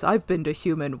 yes, I've been to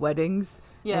human weddings.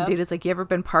 Yeah. And Data's like, you ever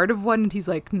been part of one? And he's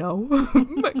like, no.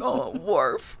 I'm like, oh,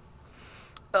 Worf.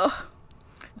 Ugh.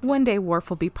 One day Worf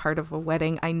will be part of a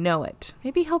wedding. I know it.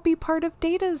 Maybe he'll be part of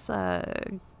Data's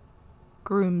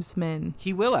groomsmen.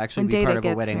 He will actually When be Data part of a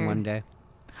gets wedding married. one day.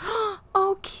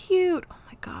 Oh, cute. Oh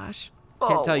my gosh.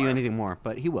 Can't Oh, tell you Worf. anything more,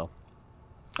 but he will.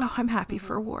 Oh, I'm happy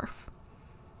for Worf.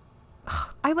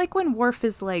 Ugh, I like when Worf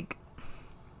is like,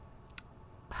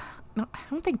 no, I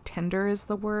don't think tender is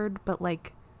the word, but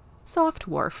like soft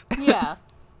Worf. Yeah.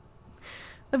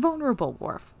 The vulnerable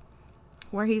Worf.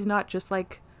 Where he's not just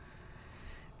like,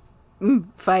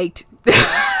 fight.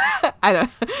 I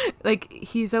don't like.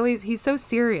 He's so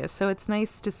serious. So it's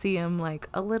nice to see him like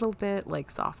a little bit like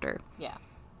softer. Yeah.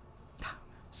 I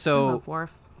So love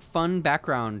Worf. fun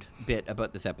background bit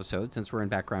about this episode, since we're in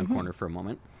background corner for a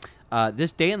moment.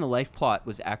 This day in the life plot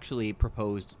was actually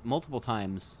proposed multiple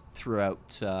times throughout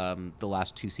the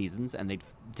last 2 seasons, and they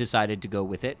decided to go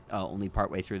with it only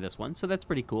partway through this one. So that's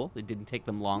pretty cool. It didn't take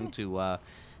them long to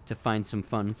find some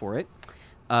fun for it.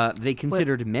 They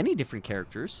considered many different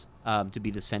characters to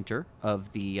be the center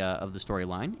of the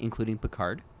storyline, including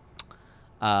Picard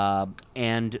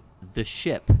and the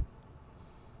ship.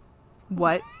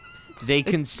 What? They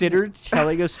considered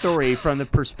telling a story from the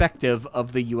perspective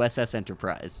of the USS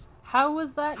Enterprise. How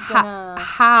was that gonna...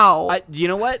 How? You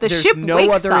know what? The There's ship no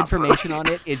wakes other up. information on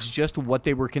it. It's just what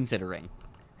they were considering.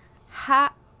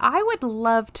 I would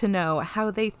love to know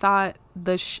how they thought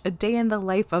a day in the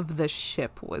life of the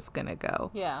ship was gonna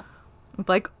go. Yeah.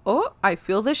 Like, oh, I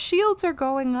feel the shields are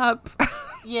going up.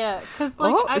 Yeah, because,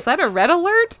 like... Oh, is that a red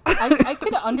alert? I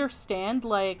could understand,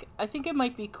 like... I think it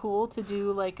might be cool to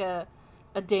do, like, a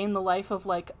day in the life of,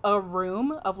 like, a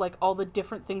room, of, like, all the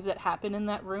different things that happen in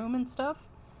that room and stuff.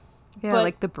 Yeah, But-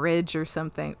 like the bridge or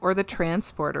something, or the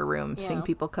transporter room, seeing Yeah.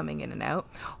 people coming in and out,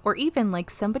 or even like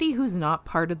somebody who's not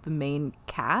part of the main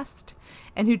cast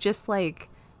and who just like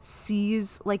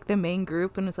sees like the main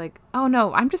group and is like, oh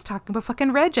no, I'm just talking about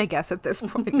fucking Reg, I guess at this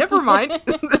point. Never mind,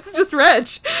 that's just Reg.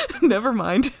 Never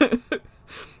mind.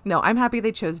 No, I'm happy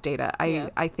they chose Data.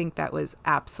 I think that was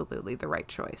absolutely the right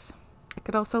choice. I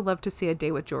could also love to see a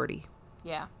day with Geordi.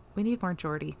 Yeah. We need more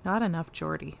Geordi. Not enough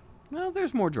Geordi. Well,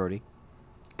 there's more Geordi.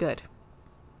 Good.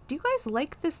 Do you guys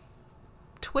like this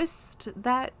twist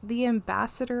that the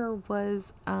ambassador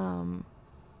was A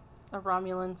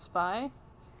Romulan spy?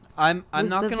 I'm Was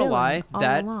not the gonna lie, villain all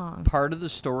that along. part of the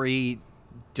story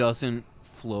doesn't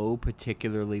flow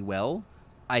particularly well.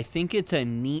 I think it's a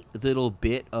neat little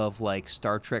bit of like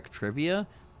Star Trek trivia,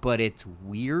 but it's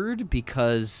weird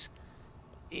because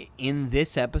in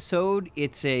this episode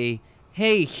it's a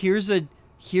hey, here's a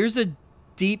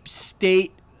deep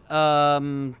state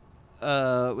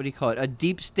what do you call it? A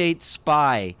deep state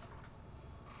spy.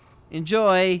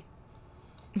 Enjoy.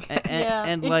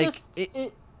 And it like just...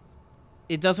 it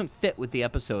doesn't fit with the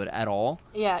episode at all.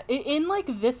 Yeah, in,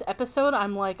 like, this episode,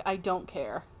 I'm like, I don't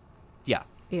care. Yeah.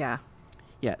 Yeah.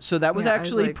 Yeah, so that was Yeah, I was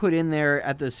actually like- put in there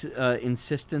at the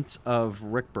insistence of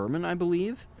Rick Berman, I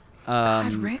believe.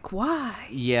 God, Rick, why?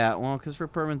 Yeah, well, because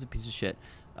Rick Berman's a piece of shit.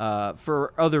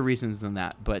 For other reasons than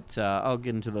that, but I'll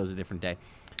get into those a different day.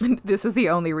 This is the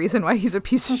only reason why he's a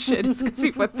piece of shit is because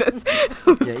he put this,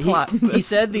 Yeah, plot in he this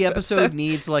said the episode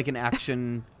needs like an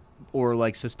action or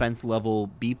like suspense level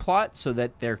B plot so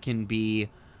that there can be,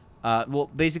 well,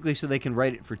 basically so they can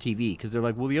write it for TV because they're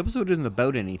like, well, the episode isn't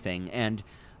about anything, and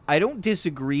I don't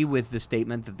disagree with the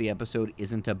statement that the episode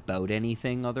isn't about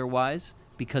anything otherwise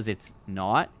because it's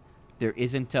not. There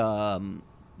isn't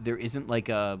like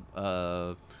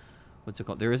a what's it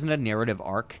called? There isn't a narrative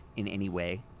arc in any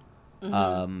way.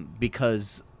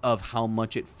 Because of how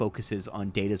much it focuses on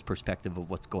Data's perspective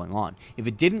of what's going on. If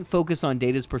it didn't focus on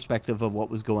Data's perspective of what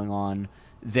was going on,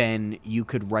 then you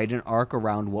could write an arc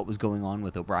around what was going on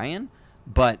with O'Brien,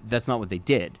 but that's not what they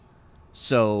did.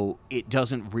 So it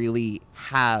doesn't really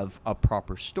have a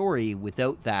proper story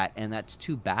without that, and that's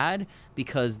too bad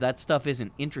because that stuff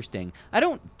isn't interesting. I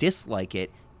don't dislike it.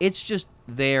 It's just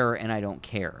there, and I don't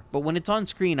care. But when it's on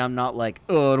screen, I'm not like,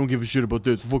 oh, I don't give a shit about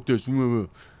this. Fuck this.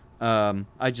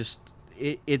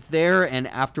 It's there, and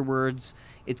afterwards,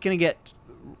 it's gonna get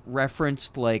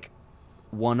referenced like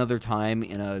one other time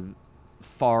in a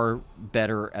far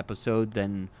better episode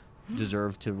than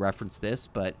deserved to reference this.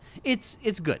 But it's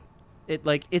good.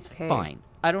 It's Hey. fine.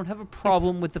 I don't have a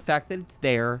problem with the fact that it's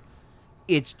there.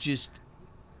 It's just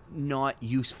not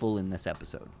useful in this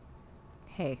episode.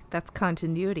 Hey, that's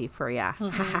continuity for ya. Ha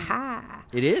ha ha.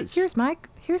 It is. Here's my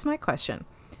question.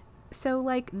 So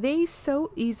like they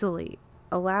so easily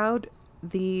allowed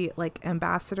the like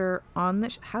ambassador on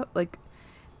the how like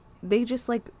they just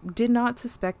like did not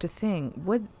suspect a thing.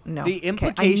 What no. The Okay,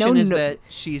 implication is that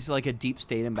she's like a deep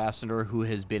state ambassador who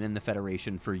has been in the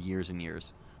Federation for years and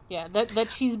years. Yeah,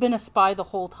 that she's been a spy the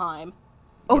whole time.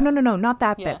 Oh no, not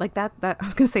that Yeah. bit. Like that I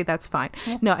was gonna say that's fine.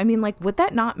 No, I mean like would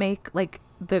that not make like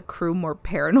the crew more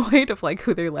paranoid of like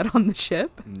who they let on the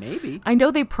ship? Maybe. I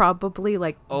know they probably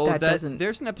like Oh, that doesn't.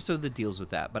 there's an episode that deals with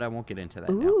that, but I won't get into that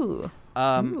now. Ooh.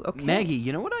 Ooh, okay. Maggie,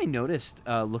 you know what I noticed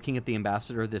looking at the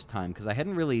ambassador this time, because I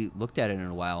hadn't really looked at it in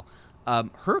a while.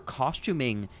 Her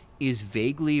costuming is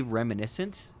vaguely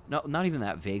reminiscent. No, not even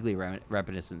that vaguely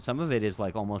reminiscent. Some of it is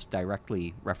like almost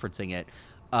directly referencing it.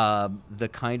 The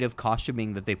kind of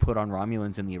costuming that they put on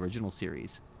Romulans in the original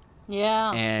series.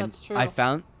 Yeah, And that's true. I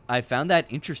found that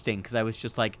interesting because I was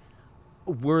just like,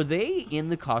 were they in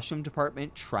the costume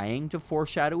department trying to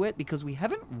foreshadow it? Because we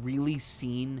haven't really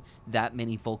seen that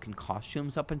many Vulcan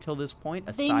costumes up until this point,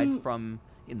 aside from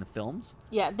in the films.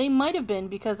 Yeah, they might have been,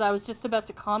 because I was just about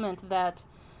to comment that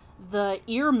the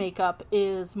ear makeup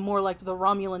is more like the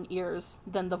Romulan ears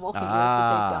than the Vulcan ears that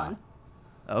they've done.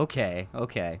 Okay.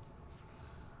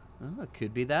 Oh, it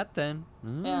could be that then.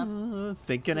 Yeah.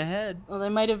 Thinking ahead. Well, they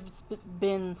might have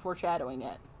been foreshadowing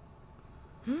it.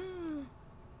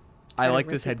 I like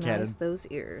this recognize headcanon. those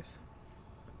ears.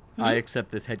 I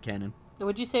accept this headcanon.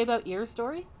 What'd you say about ear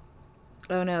story?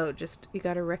 Oh no, just you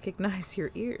gotta recognize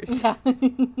your ears. Yeah.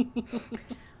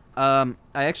 I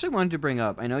actually wanted to bring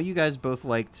up, I know you guys both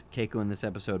liked Keiko in this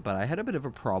episode, but I had a bit of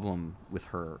a problem with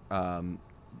her.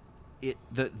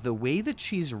 The way that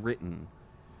she's written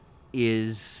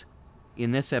is,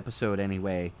 in this episode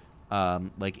anyway,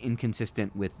 like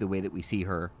inconsistent with the way that we see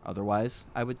her otherwise,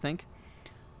 I would think.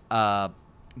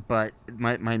 But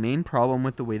my main problem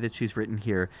with the way that she's written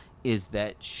here is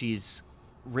that she's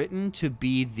written to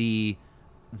be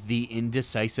the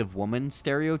indecisive woman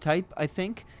stereotype, I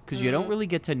think, because you don't really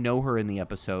get to know her in the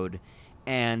episode,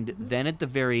 and then at the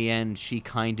very end she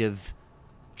kind of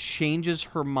changes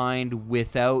her mind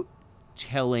without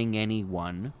telling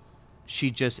anyone.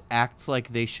 She just acts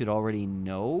like they should already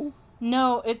know.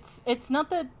 No, it's not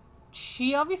that.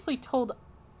 She obviously told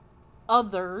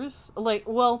others, like,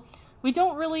 well, we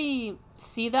don't really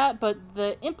see that, but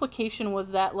the implication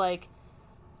was that, like,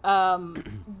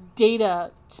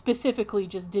 Data specifically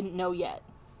just didn't know yet.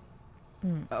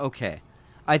 Okay.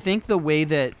 I think the way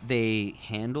that they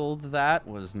handled that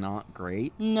was not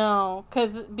great. No,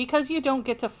 because you don't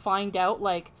get to find out,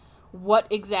 like, what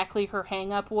exactly her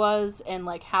hang-up was and,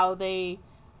 like, how they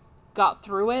got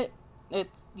through it.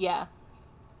 It's, yeah.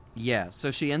 Yeah, so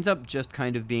she ends up just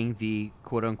kind of being the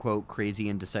quote-unquote crazy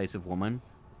indecisive woman.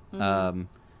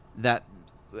 That,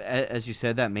 as you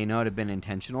said, that may not have been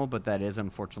intentional, but that is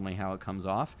unfortunately how it comes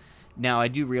off. Now, I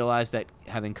do realize that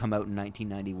having come out in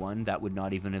 1991, that would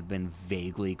not even have been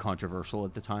vaguely controversial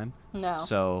at the time. No.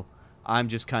 So I'm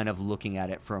just kind of looking at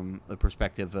it from the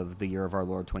perspective of the year of our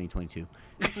Lord 2022.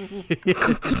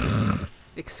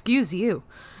 Excuse you.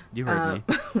 You heard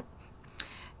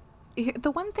me.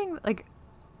 The one thing, like,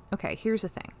 okay, here's the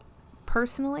thing.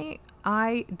 Personally,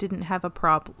 I didn't have a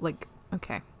problem. Like,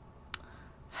 okay,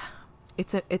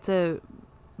 it's a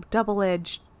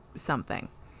double-edged something,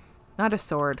 not a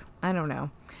sword. I don't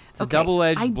know. It's a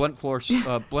double-edged blunt force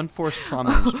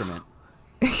trauma instrument.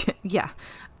 Yeah.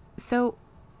 So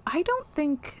I don't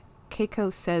think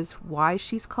Keiko says why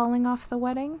she's calling off the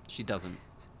wedding. She doesn't.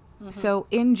 So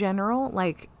in general,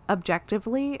 like,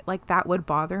 objectively, like, that would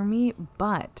bother me.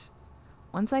 But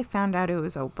once I found out it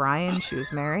was O'Brien she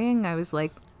was marrying, I was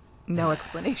like, no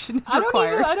explanation is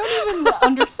required. I don't even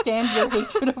understand your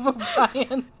hatred of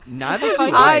O'Brien. Neither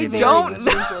do I very don't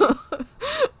confusing. know.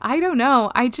 I don't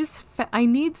know. I just I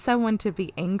need someone to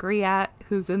be angry at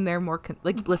who's in there more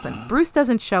like, listen, Bruce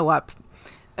doesn't show up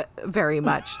very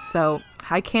much, so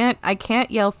I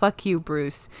can't yell fuck you,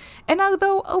 Bruce. And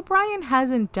although O'Brien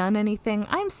hasn't done anything,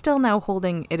 I'm still now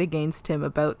holding it against him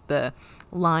about the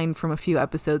line from a few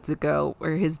episodes ago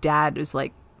where his dad was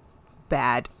like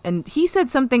bad, and he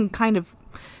said something kind of,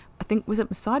 I think, was it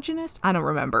misogynist? I don't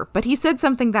remember, but he said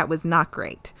something that was not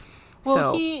great.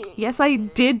 Well, so yes, I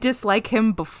did dislike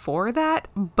him before that,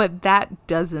 but that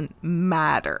doesn't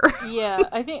matter. Yeah,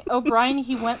 I think O'Brien,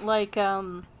 he went like,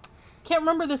 can't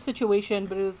remember the situation,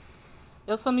 but it was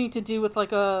something to do with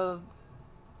like it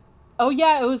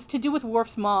was to do with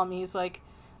Worf's mom. He's like,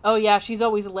 oh yeah, she's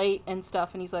always late and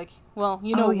stuff, and he's like, well,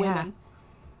 you know, women.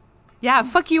 Yeah,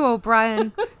 fuck you,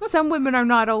 O'Brien. Some women are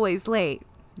not always late.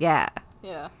 Yeah.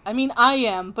 Yeah, I mean, I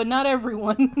am, but not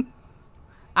everyone.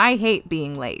 I hate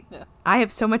being late. Yeah. I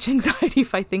have so much anxiety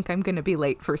if I think I'm going to be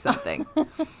late for something.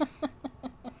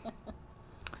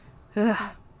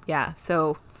 Yeah,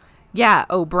 so, yeah,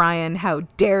 O'Brien, how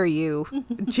dare you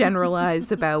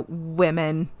generalize about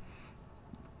women.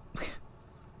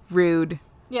 Rude.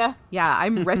 Yeah. Yeah,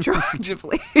 I'm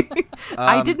retroactively.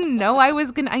 I didn't know I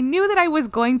knew that I was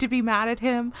going to be mad at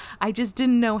him. I just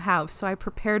didn't know how, so I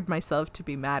prepared myself to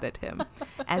be mad at him.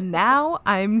 And now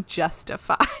I'm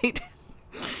justified.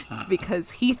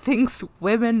 Because he thinks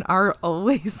women are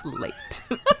always late.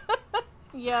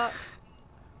 Yeah.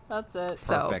 That's it.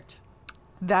 So, Perfect.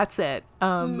 that's it.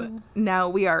 Now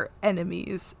we are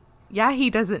enemies. Yeah, he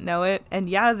doesn't know it, and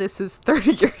yeah, this is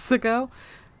 30 years ago.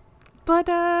 But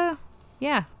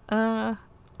yeah.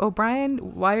 O'Brien,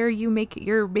 why are you making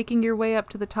your way up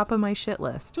to the top of my shit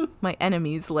list? My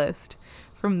enemies list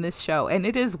from this show, and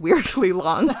it is weirdly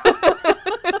long.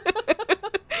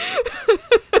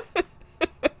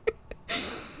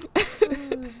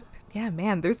 Yeah,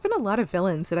 man, there's been a lot of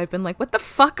villains that I've been like, what the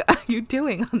fuck are you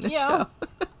doing on this show?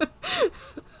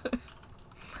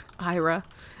 Ira.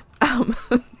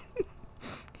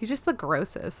 He's just the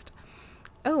grossest.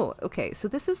 Oh, okay. So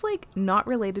this is like not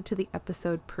related to the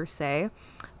episode per se,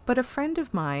 but a friend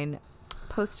of mine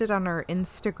posted on our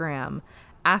Instagram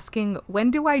asking,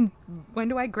 when do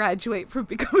I graduate from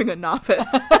becoming a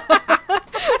novice?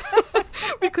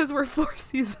 Because we're 4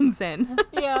 seasons in.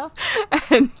 Yeah.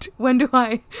 And when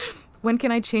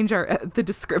can I change the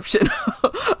description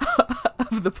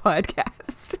of the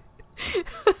podcast?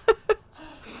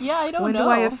 Yeah, I don't know. When do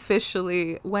I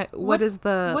officially, what is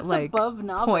the, what's like, above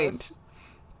novice? point?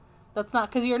 That's not,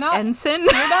 because you're not Ensign?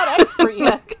 You're not expert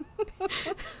yet.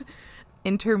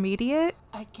 Intermediate?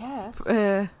 I guess.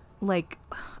 Like,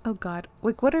 oh god,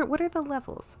 like what are the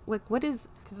levels? Like, what is?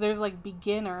 Because there's like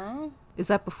beginner. Is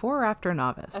that before or after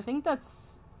novice? I think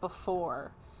that's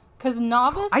before. Because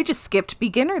novice. I just skipped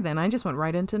beginner then. I just went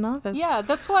right into novice. Yeah,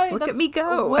 that's why. Look at me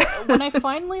go. When I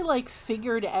finally like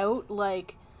figured out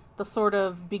like the sort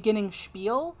of beginning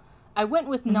spiel, I went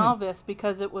with novice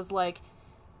because it was like,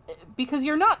 because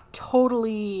you're not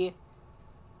totally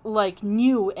like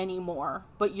new anymore,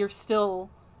 but you're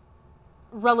still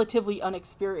relatively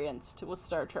unexperienced with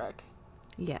Star Trek.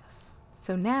 Yes.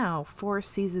 So now, 4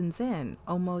 seasons in,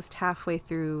 almost halfway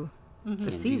through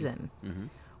the season. Mm-hmm.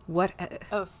 What?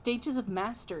 Oh, stages of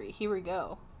mastery. Here we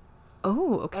go.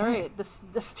 Oh, okay. All right, the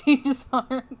stages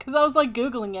are, because I was like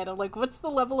Googling it. I'm like, what's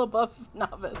the level above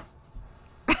novice?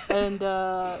 And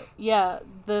yeah,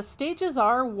 the stages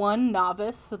are 1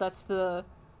 novice, so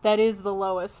that is the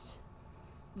lowest.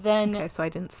 Then Okay, so I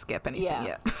didn't skip anything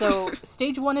yet. So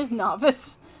stage 1 is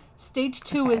novice. Stage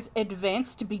 2 is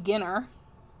advanced beginner.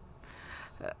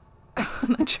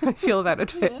 I'm not sure I feel about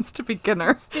advanced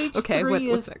beginner. Stage Okay, 3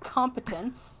 what's is next?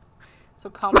 competence. So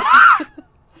competent.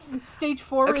 Stage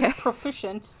 4 is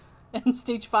proficient, and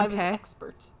stage 5 is Okay.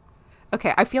 expert.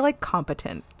 Okay, I feel like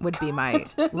competent would be my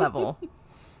level.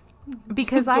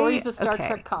 Because Dory's a Star okay.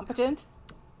 Trek competent.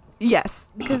 Yes,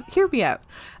 because hear me out.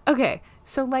 Okay,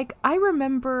 so like I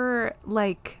remember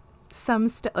like some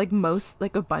stuff, like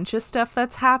a bunch of stuff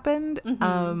that's happened.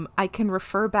 I can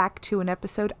refer back to an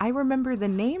episode. I remember the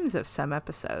names of some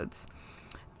episodes.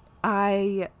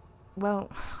 I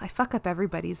fuck up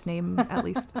everybody's name, at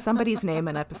least somebody's name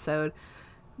in episode.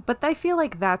 But I feel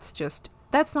like that's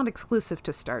not exclusive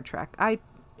to Star Trek. I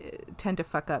tend to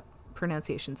fuck up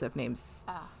pronunciations of names.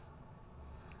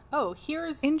 Oh,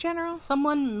 here's In general?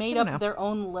 someone made I don't up know. their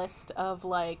own list of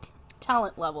like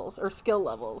talent levels or skill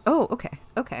levels. Oh,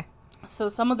 okay. So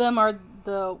some of them are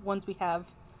the ones we have,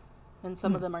 and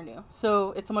some of them are new.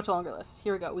 So it's a much longer list.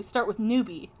 Here we go. We start with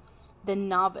newbie, then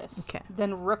novice, Okay.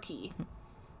 then rookie,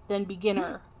 then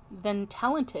beginner, then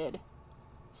talented,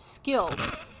 skilled,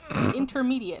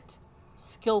 intermediate,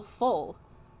 skillful,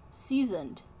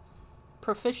 seasoned,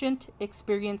 proficient,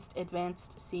 experienced,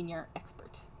 advanced, senior,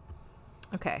 expert.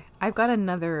 Okay, I've got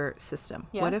another system.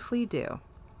 Yeah? What if we do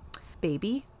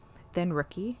baby, then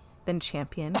rookie, then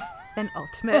champion, then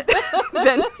ultimate,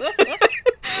 then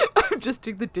I'm just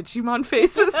doing the Digimon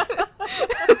faces,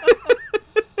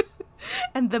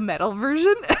 and the metal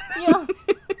version. Yeah.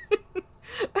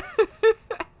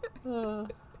 All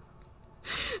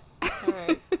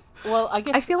right. Well, I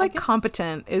guess I feel like guess-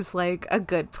 competent is like a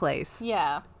good place,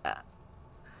 Yeah.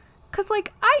 cause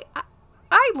like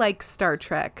I like Star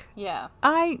Trek. Yeah.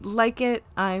 I like it.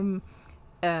 I'm,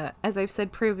 as I've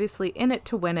said previously, in it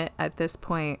to win it at this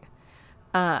point.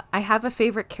 I have a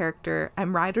favorite character.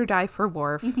 I'm ride or die for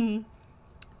Worf.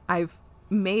 I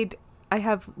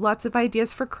have lots of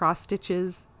ideas for cross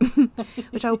stitches,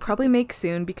 which I will probably make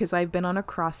soon because I've been on a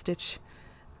cross stitch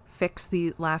fix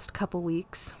the last couple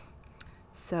weeks.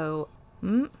 So,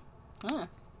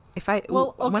 if I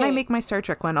Well, when I okay. make my Star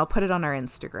Trek one, I'll put it on our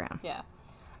Instagram. Yeah.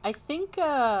 I think,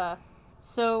 I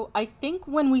think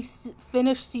when we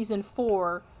finish season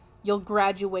 4, you'll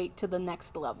graduate to the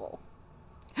next level.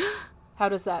 How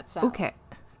does that sound? Okay.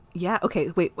 Yeah.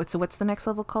 Okay. Wait. What's the next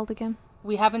level called again?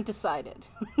 We haven't decided.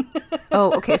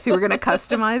 Oh, okay. So we're gonna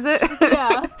customize it.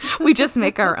 Yeah. We just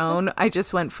make our own. I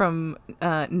just went from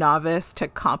novice to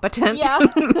competent. Yeah.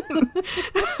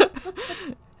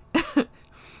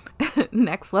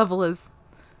 Next level is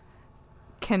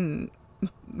can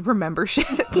remember shit.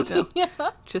 Yeah.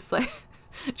 Just like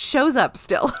shows up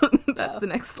still. That's the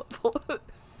next level.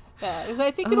 Yeah, because I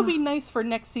think it'll be nice for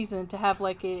next season to have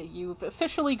like you've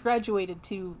officially graduated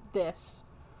to this.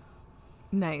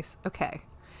 Nice. Okay.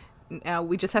 now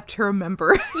we just have to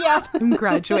remember Yeah. I'm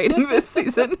graduating this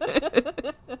season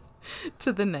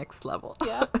to the next level.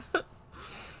 Yeah.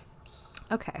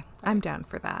 Okay, I'm down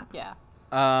for that. Yeah.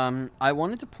 I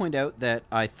wanted to point out that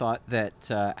I thought that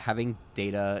having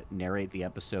Data narrate the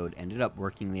episode ended up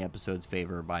working in the episode's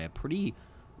favor by a pretty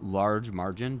large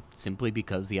margin, simply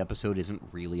because the episode isn't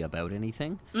really about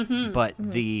anything. Mm-hmm. But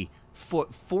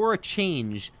for a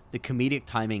change, the comedic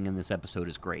timing in this episode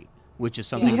is great, which is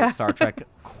something Yeah. that Star Trek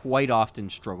quite often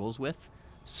struggles with.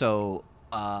 So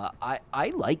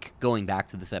I like going back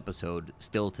to this episode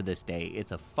still to this day.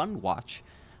 It's a fun watch.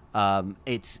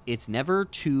 It's never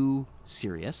too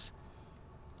serious,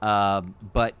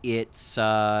 but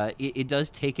it does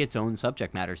take its own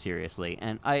subject matter seriously,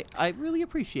 and I really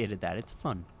appreciated that. It's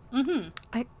fun.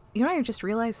 You know what I just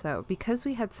realized though, because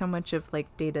we had so much of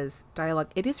like Data's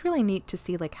dialogue, it is really neat to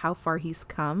see like how far he's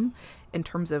come in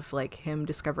terms of like him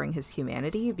discovering his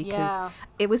humanity, because Yeah.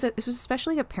 it was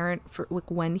especially apparent for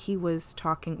like when he was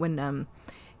talking, when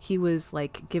he was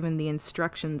like given the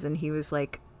instructions and he was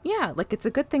like, yeah, like it's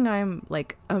a good thing I'm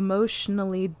like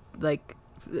emotionally like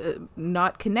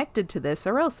not connected to this,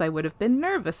 or else I would have been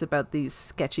nervous about these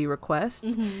sketchy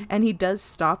requests. And he does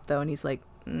stop though, and he's like,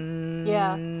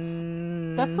 Yeah.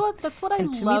 That's what I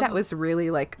and to love. me that was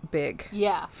really like big.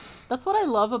 Yeah. That's what I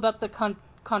love about the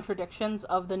contradictions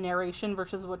of the narration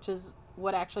versus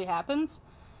what actually happens,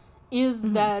 is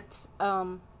that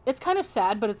it's kind of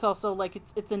sad, but it's also like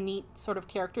it's a neat sort of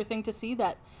character thing to see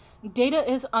that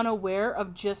Data is unaware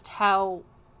of just how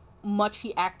much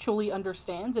he actually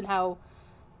understands and how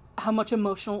much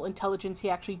emotional intelligence he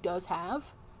actually does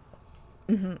have.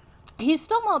 He's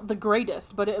still not the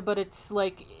greatest, but it's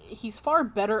like he's far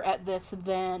better at this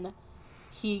than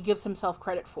he gives himself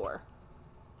credit for.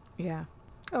 Yeah.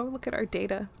 Oh, look at our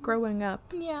Data growing up.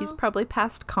 Yeah. He's probably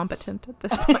past competent at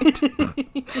this point.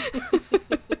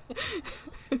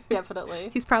 Definitely.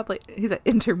 He's an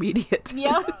intermediate.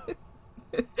 Yeah.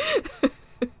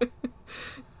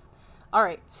 All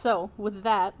right, so with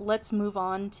that, let's move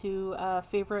on to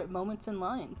favorite moments and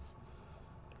lines.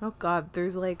 Oh God,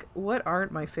 there's like, what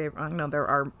aren't my favorite? No, there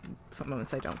are some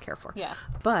moments I don't care for. Yeah.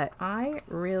 But I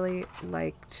really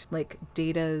liked like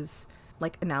Data's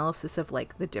like analysis of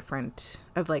like the different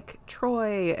of like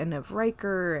Troy and of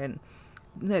Riker, and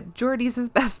that Geordi's his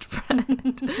best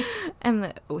friend and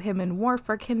that him and Worf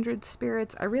are kindred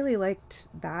spirits. I really liked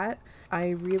that. I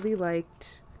really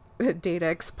liked Data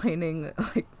explaining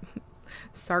like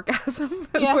sarcasm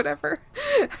and Yeah. whatever,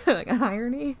 like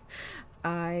irony.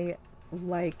 I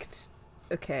liked,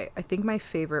 okay, I think my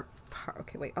favorite part,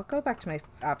 okay, wait, I'll go back to my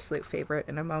absolute favorite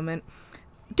in a moment.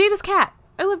 Data's cat.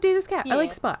 I love Data's cat. Yeah. I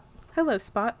like Spot. Hello,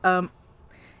 Spot. And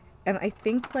I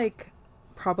think like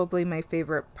probably my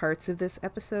favorite parts of this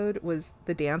episode was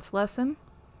the dance lesson.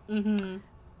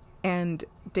 And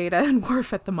Data and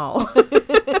Worf at the mall.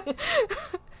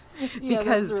 Yeah, that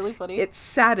Because was really funny. it's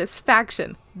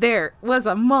satisfaction. There was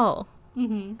a mall.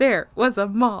 There was a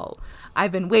mall.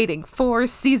 I've been waiting 4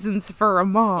 seasons for a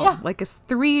mall. Yeah. Like it's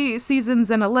 3 seasons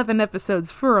and 11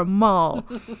 episodes for a mall.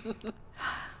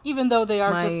 Even though they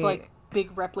are just my- like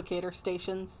big replicator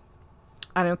stations.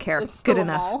 I don't care. It's Good still a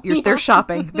enough. mall. They're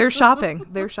shopping. They're shopping.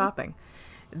 They're shopping.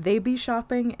 They be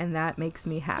shopping, and that makes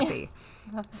me happy.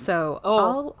 So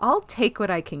Oh. I'll take what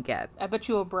I can get. I bet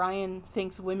you O'Brien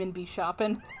thinks women be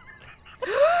shopping.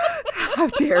 How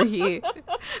dare he?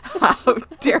 How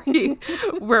dare he?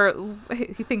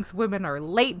 He thinks women are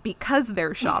late because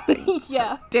they're shopping.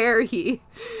 Yeah. Dare he?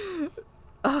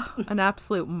 Ugh, an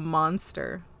absolute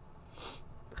monster.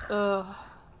 Ugh.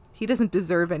 He doesn't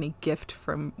deserve any gift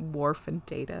from Worf and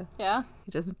Data. Yeah.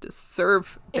 He doesn't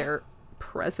deserve their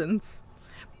presence.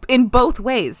 In both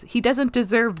ways. He doesn't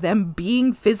deserve them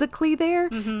being physically there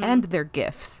and their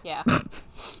gifts. Yeah.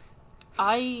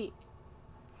 I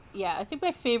think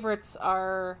my favorites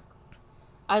are,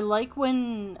 I like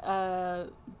when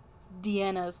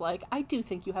Deanna's like, I do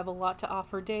think you have a lot to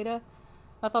offer, Data.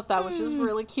 I thought that was just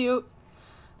really cute.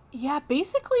 Yeah,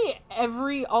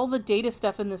 basically all the Data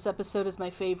stuff in this episode is my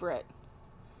favorite.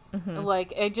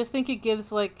 Like, I just think it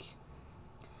gives like,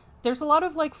 there's a lot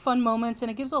of like fun moments,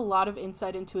 and it gives a lot of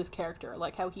insight into his character,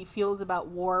 like how he feels about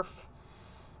Worf.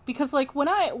 Because like when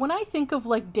I think of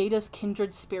like Data's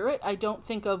kindred spirit, I don't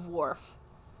think of Worf.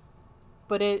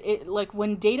 But it like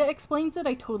when Data explains it,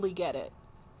 I totally get it.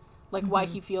 Like why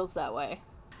he feels that way.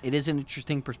 It is an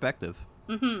interesting perspective.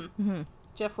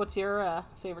 Jeff, what's your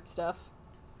favorite stuff?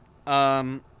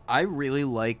 I really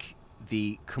like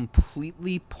the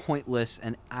completely pointless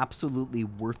and absolutely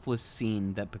worthless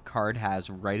scene that Picard has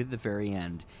right at the very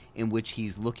end, in which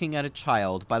he's looking at a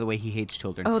child. By the way, he hates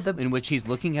children. In which he's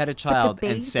looking at a child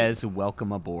and says,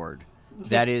 "Welcome aboard." Yeah.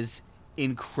 That is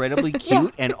incredibly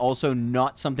cute and also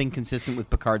not something consistent with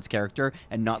Picard's character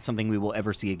and not something we will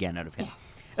ever see again out of him.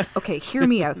 Yeah. Okay, hear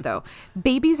me out, though.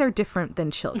 Babies are different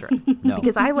than children. No.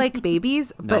 Because I like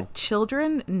babies, but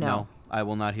children, no. No, I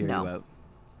will not hear you out.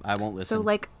 I won't listen. So,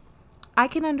 like, I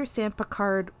can understand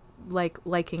Picard, like,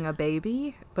 liking a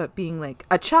baby, but being, like,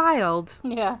 a child,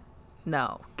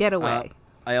 no, get away.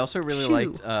 I also really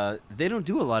liked, they don't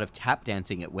do a lot of tap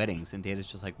dancing at weddings, and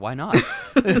Data's just like, why not?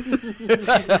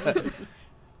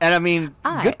 And I mean,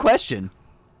 good question.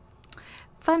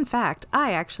 Fun fact,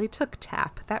 I actually took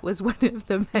tap. That was one of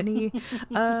the many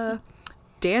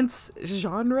dance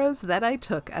genres that I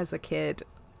took as a kid.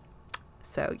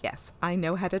 So, yes, I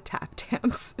know how to tap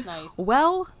dance. Nice.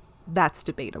 Well, that's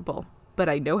debatable, but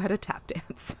I know how to tap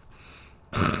dance.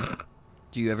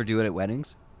 Do you ever do it at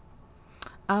weddings?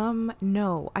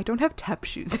 No, I don't have tap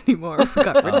shoes anymore. I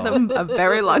got rid of them a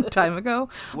very long time ago.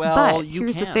 Well, but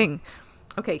here's the thing.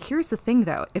 Okay, here's the thing,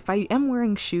 though. If I am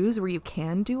wearing shoes where you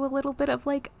can do a little bit of,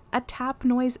 like, a tap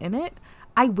noise in it,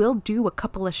 I will do a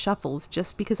couple of shuffles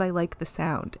just because I like the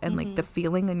sound and, like, the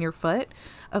feeling in your foot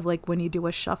of, like, when you do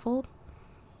a shuffle.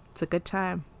 It's a good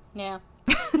time. Yeah.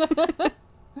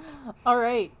 All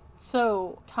right.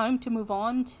 So, time to move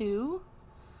on to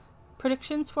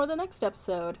predictions for the next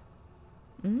episode.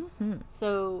 Mm-hmm.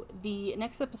 So, the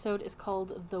next episode is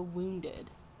called The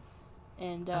Wounded.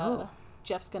 And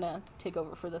Jeff's going to take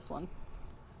over for this one.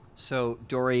 So,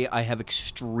 Dory, I have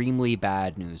extremely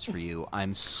bad news for you.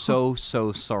 I'm so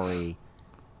sorry.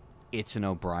 It's an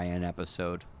O'Brien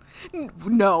episode.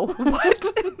 No. What?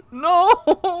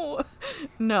 No.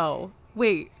 No.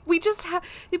 Wait. We just have...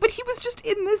 But he was just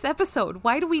in this episode.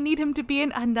 Why do we need him to be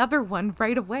in another one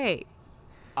right away?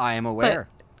 I am aware.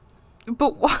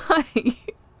 But why?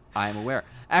 I am aware.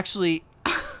 Actually,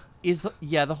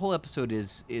 the whole episode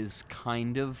is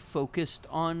kind of focused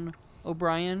on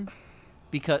O'Brien.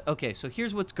 Because, okay, so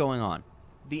here's what's going on.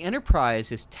 The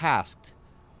Enterprise is tasked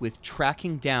with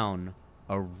tracking down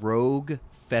a rogue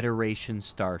Federation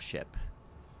starship.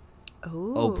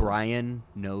 Ooh. O'Brien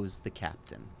knows the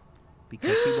captain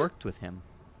because he worked with him.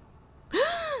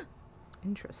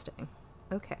 Interesting.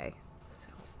 Okay. So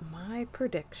my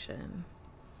prediction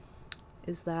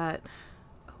is that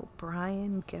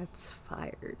O'Brien gets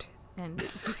fired and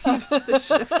leaves the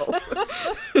show.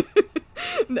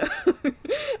 No.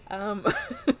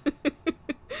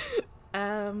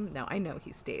 No, I know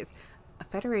he stays. A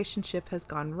Federation ship has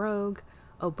gone rogue.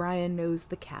 O'Brien knows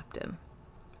the captain.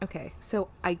 Okay, so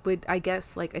I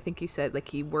guess, like, I think you said, like,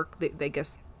 he worked, I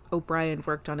guess O'Brien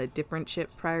worked on a different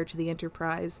ship prior to the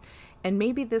Enterprise, and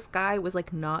maybe this guy was,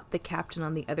 like, not the captain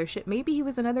on the other ship. Maybe he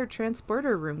was another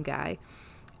transporter room guy,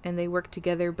 and they worked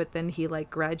together, but then he, like,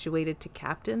 graduated to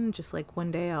captain, just like one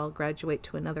day I'll graduate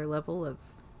to another level of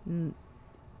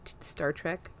Star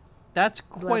Trek. That's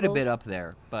quite levels. A bit up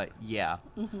there, but yeah.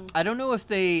 Mm-hmm. I don't know if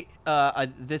they,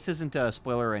 this isn't a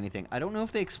spoiler or anything, I don't know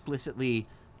if they explicitly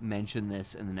mention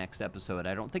this in the next episode.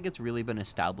 I don't think it's really been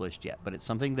established yet, but it's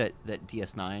something that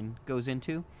DS9 goes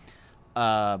into,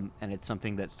 and it's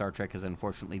something that Star Trek is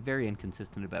unfortunately very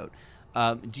inconsistent about.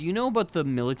 Do you know about the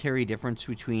military difference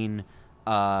between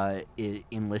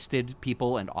enlisted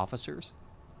people and officers?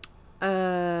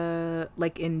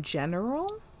 Like in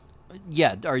general?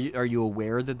 Yeah, are you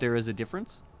aware that there is a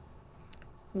difference?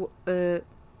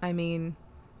 I mean,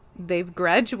 they've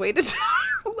graduated to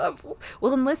higher levels.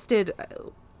 Well, enlisted,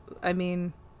 I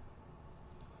mean,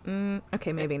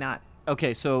 okay, maybe not.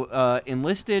 Okay, so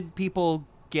enlisted people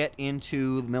get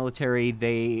into the military.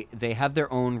 They have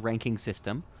their own ranking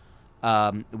system,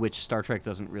 which Star Trek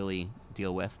doesn't really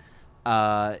deal with.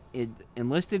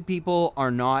 Enlisted people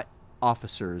are not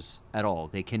officers at all.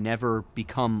 They can never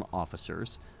become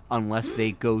officers unless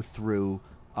they go through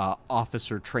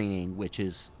officer training, which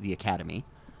is the academy.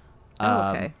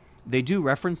 Okay. They do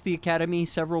reference the academy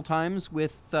several times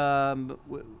with O'Brien,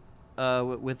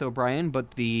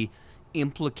 but the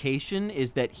implication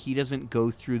is that he doesn't go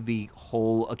through the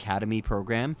whole academy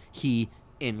program. He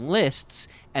enlists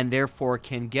and therefore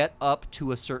can get up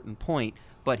to a certain point,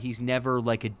 but he's never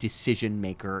like a decision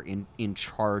maker in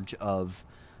charge of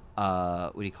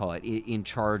what do you call it? In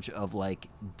charge of like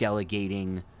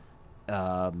delegating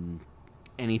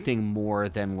anything more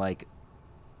than like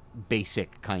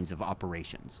basic kinds of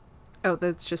operations. Oh,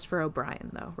 that's just for O'Brien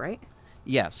though, right?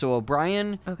 Yeah, so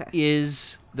O'Brien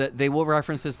is that they will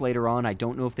reference this later on. I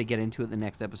don't know if they get into it in the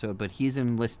next episode, but he's an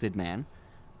enlisted man.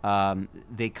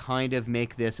 They kind of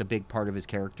make this a big part of his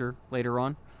character later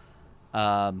on.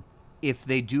 If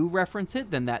they do reference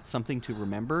it, then that's something to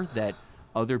remember, that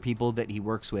other people that he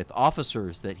works with,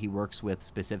 officers that he works with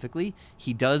specifically,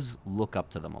 he does look up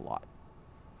to them a lot.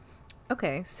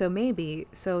 Okay, so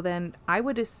then I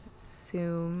would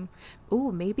assume,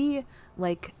 maybe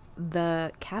like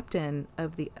the captain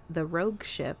of the rogue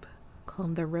ship, call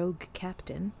him the rogue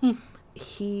captain,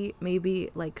 he maybe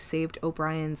like saved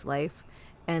O'Brien's life,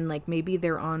 and like maybe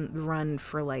they're on the run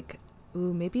for like,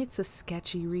 maybe it's a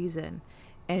sketchy reason.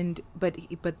 And but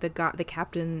the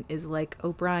captain is like,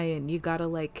 O'Brien, you gotta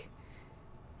like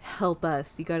help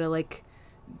us. You gotta like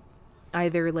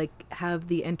either like have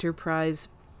the Enterprise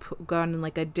gone in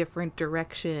like a different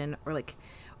direction,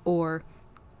 or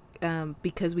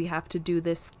because we have to do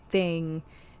this thing.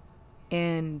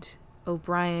 And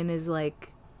O'Brien is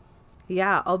like,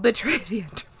 yeah, I'll betray the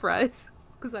Enterprise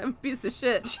because I'm a piece of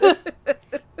shit.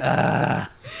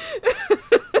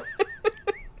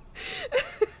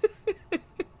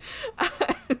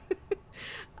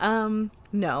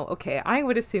 No, okay, I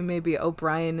would assume maybe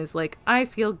O'Brien is like, I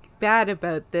feel bad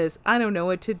about this, I don't know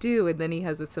what to do, and then he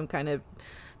has some kind of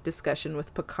discussion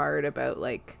with Picard about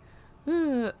like,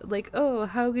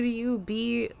 how do you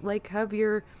be like, have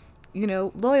your,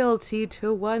 loyalty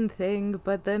to one thing,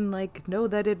 but then like know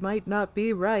that it might not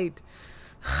be right.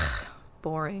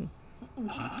 Boring.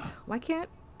 Why can't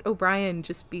O'Brien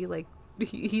just be like,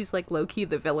 he's like low-key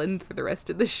the villain for the rest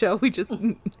of the show,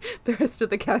 the rest of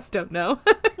the cast don't know.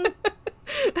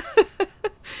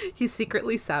 He's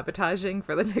secretly sabotaging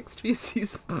for the next few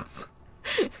seasons.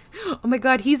 Oh my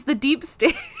god, he's the deep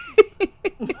state.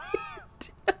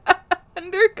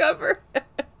 Undercover.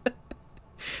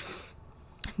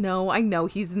 No, I know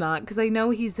he's not, because I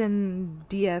know he's in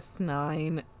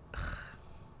DS9.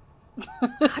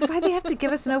 God, why they have to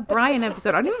give us an O'Brien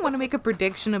episode? I don't even want to make a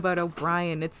prediction about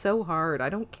O'Brien. It's so hard. I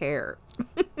don't care.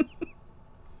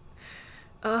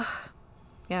 Ugh.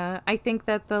 Yeah, I think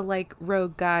that the like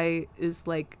rogue guy is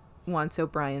like wants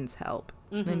O'Brien's help.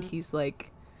 And he's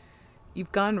like,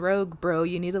 you've gone rogue, bro.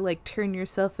 You need to like turn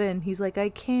yourself in. He's like, I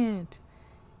can't.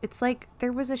 It's like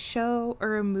there was a show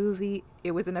or a movie.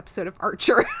 It was an episode of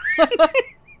Archer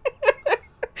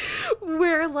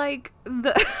where like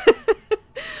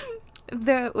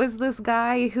there was this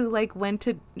guy who like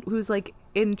who's like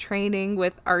in training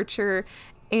with Archer,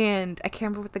 and I can't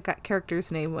remember what the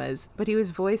character's name was, but he was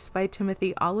voiced by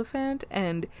Timothy Olyphant,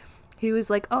 and he was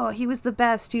like, oh, he was the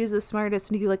best, he was the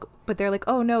smartest, and he like, but they're like,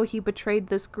 oh no, he betrayed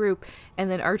this group, and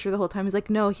then Archer the whole time is like,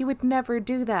 no, he would never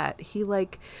do that, he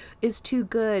like is too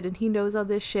good and he knows all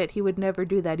this shit, he would never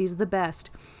do that, he's the best.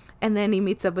 And then he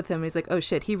meets up with him and he's like, oh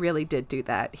shit, he really did do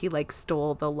that, he like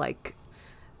stole the like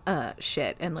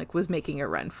shit and like was making a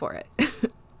run for it.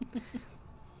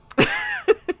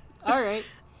 All right.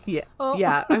 Yeah. Well,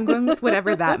 yeah, I'm going with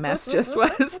whatever that mess just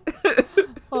was.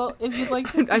 Well, if you'd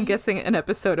like to see... I'm guessing an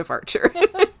episode of Archer.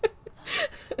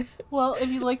 Well, if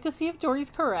you'd like to see if Dory's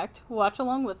correct, watch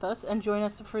along with us and join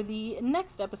us for the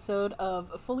next episode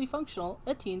of Fully Functional,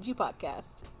 a TNG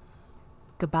podcast.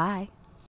 Goodbye.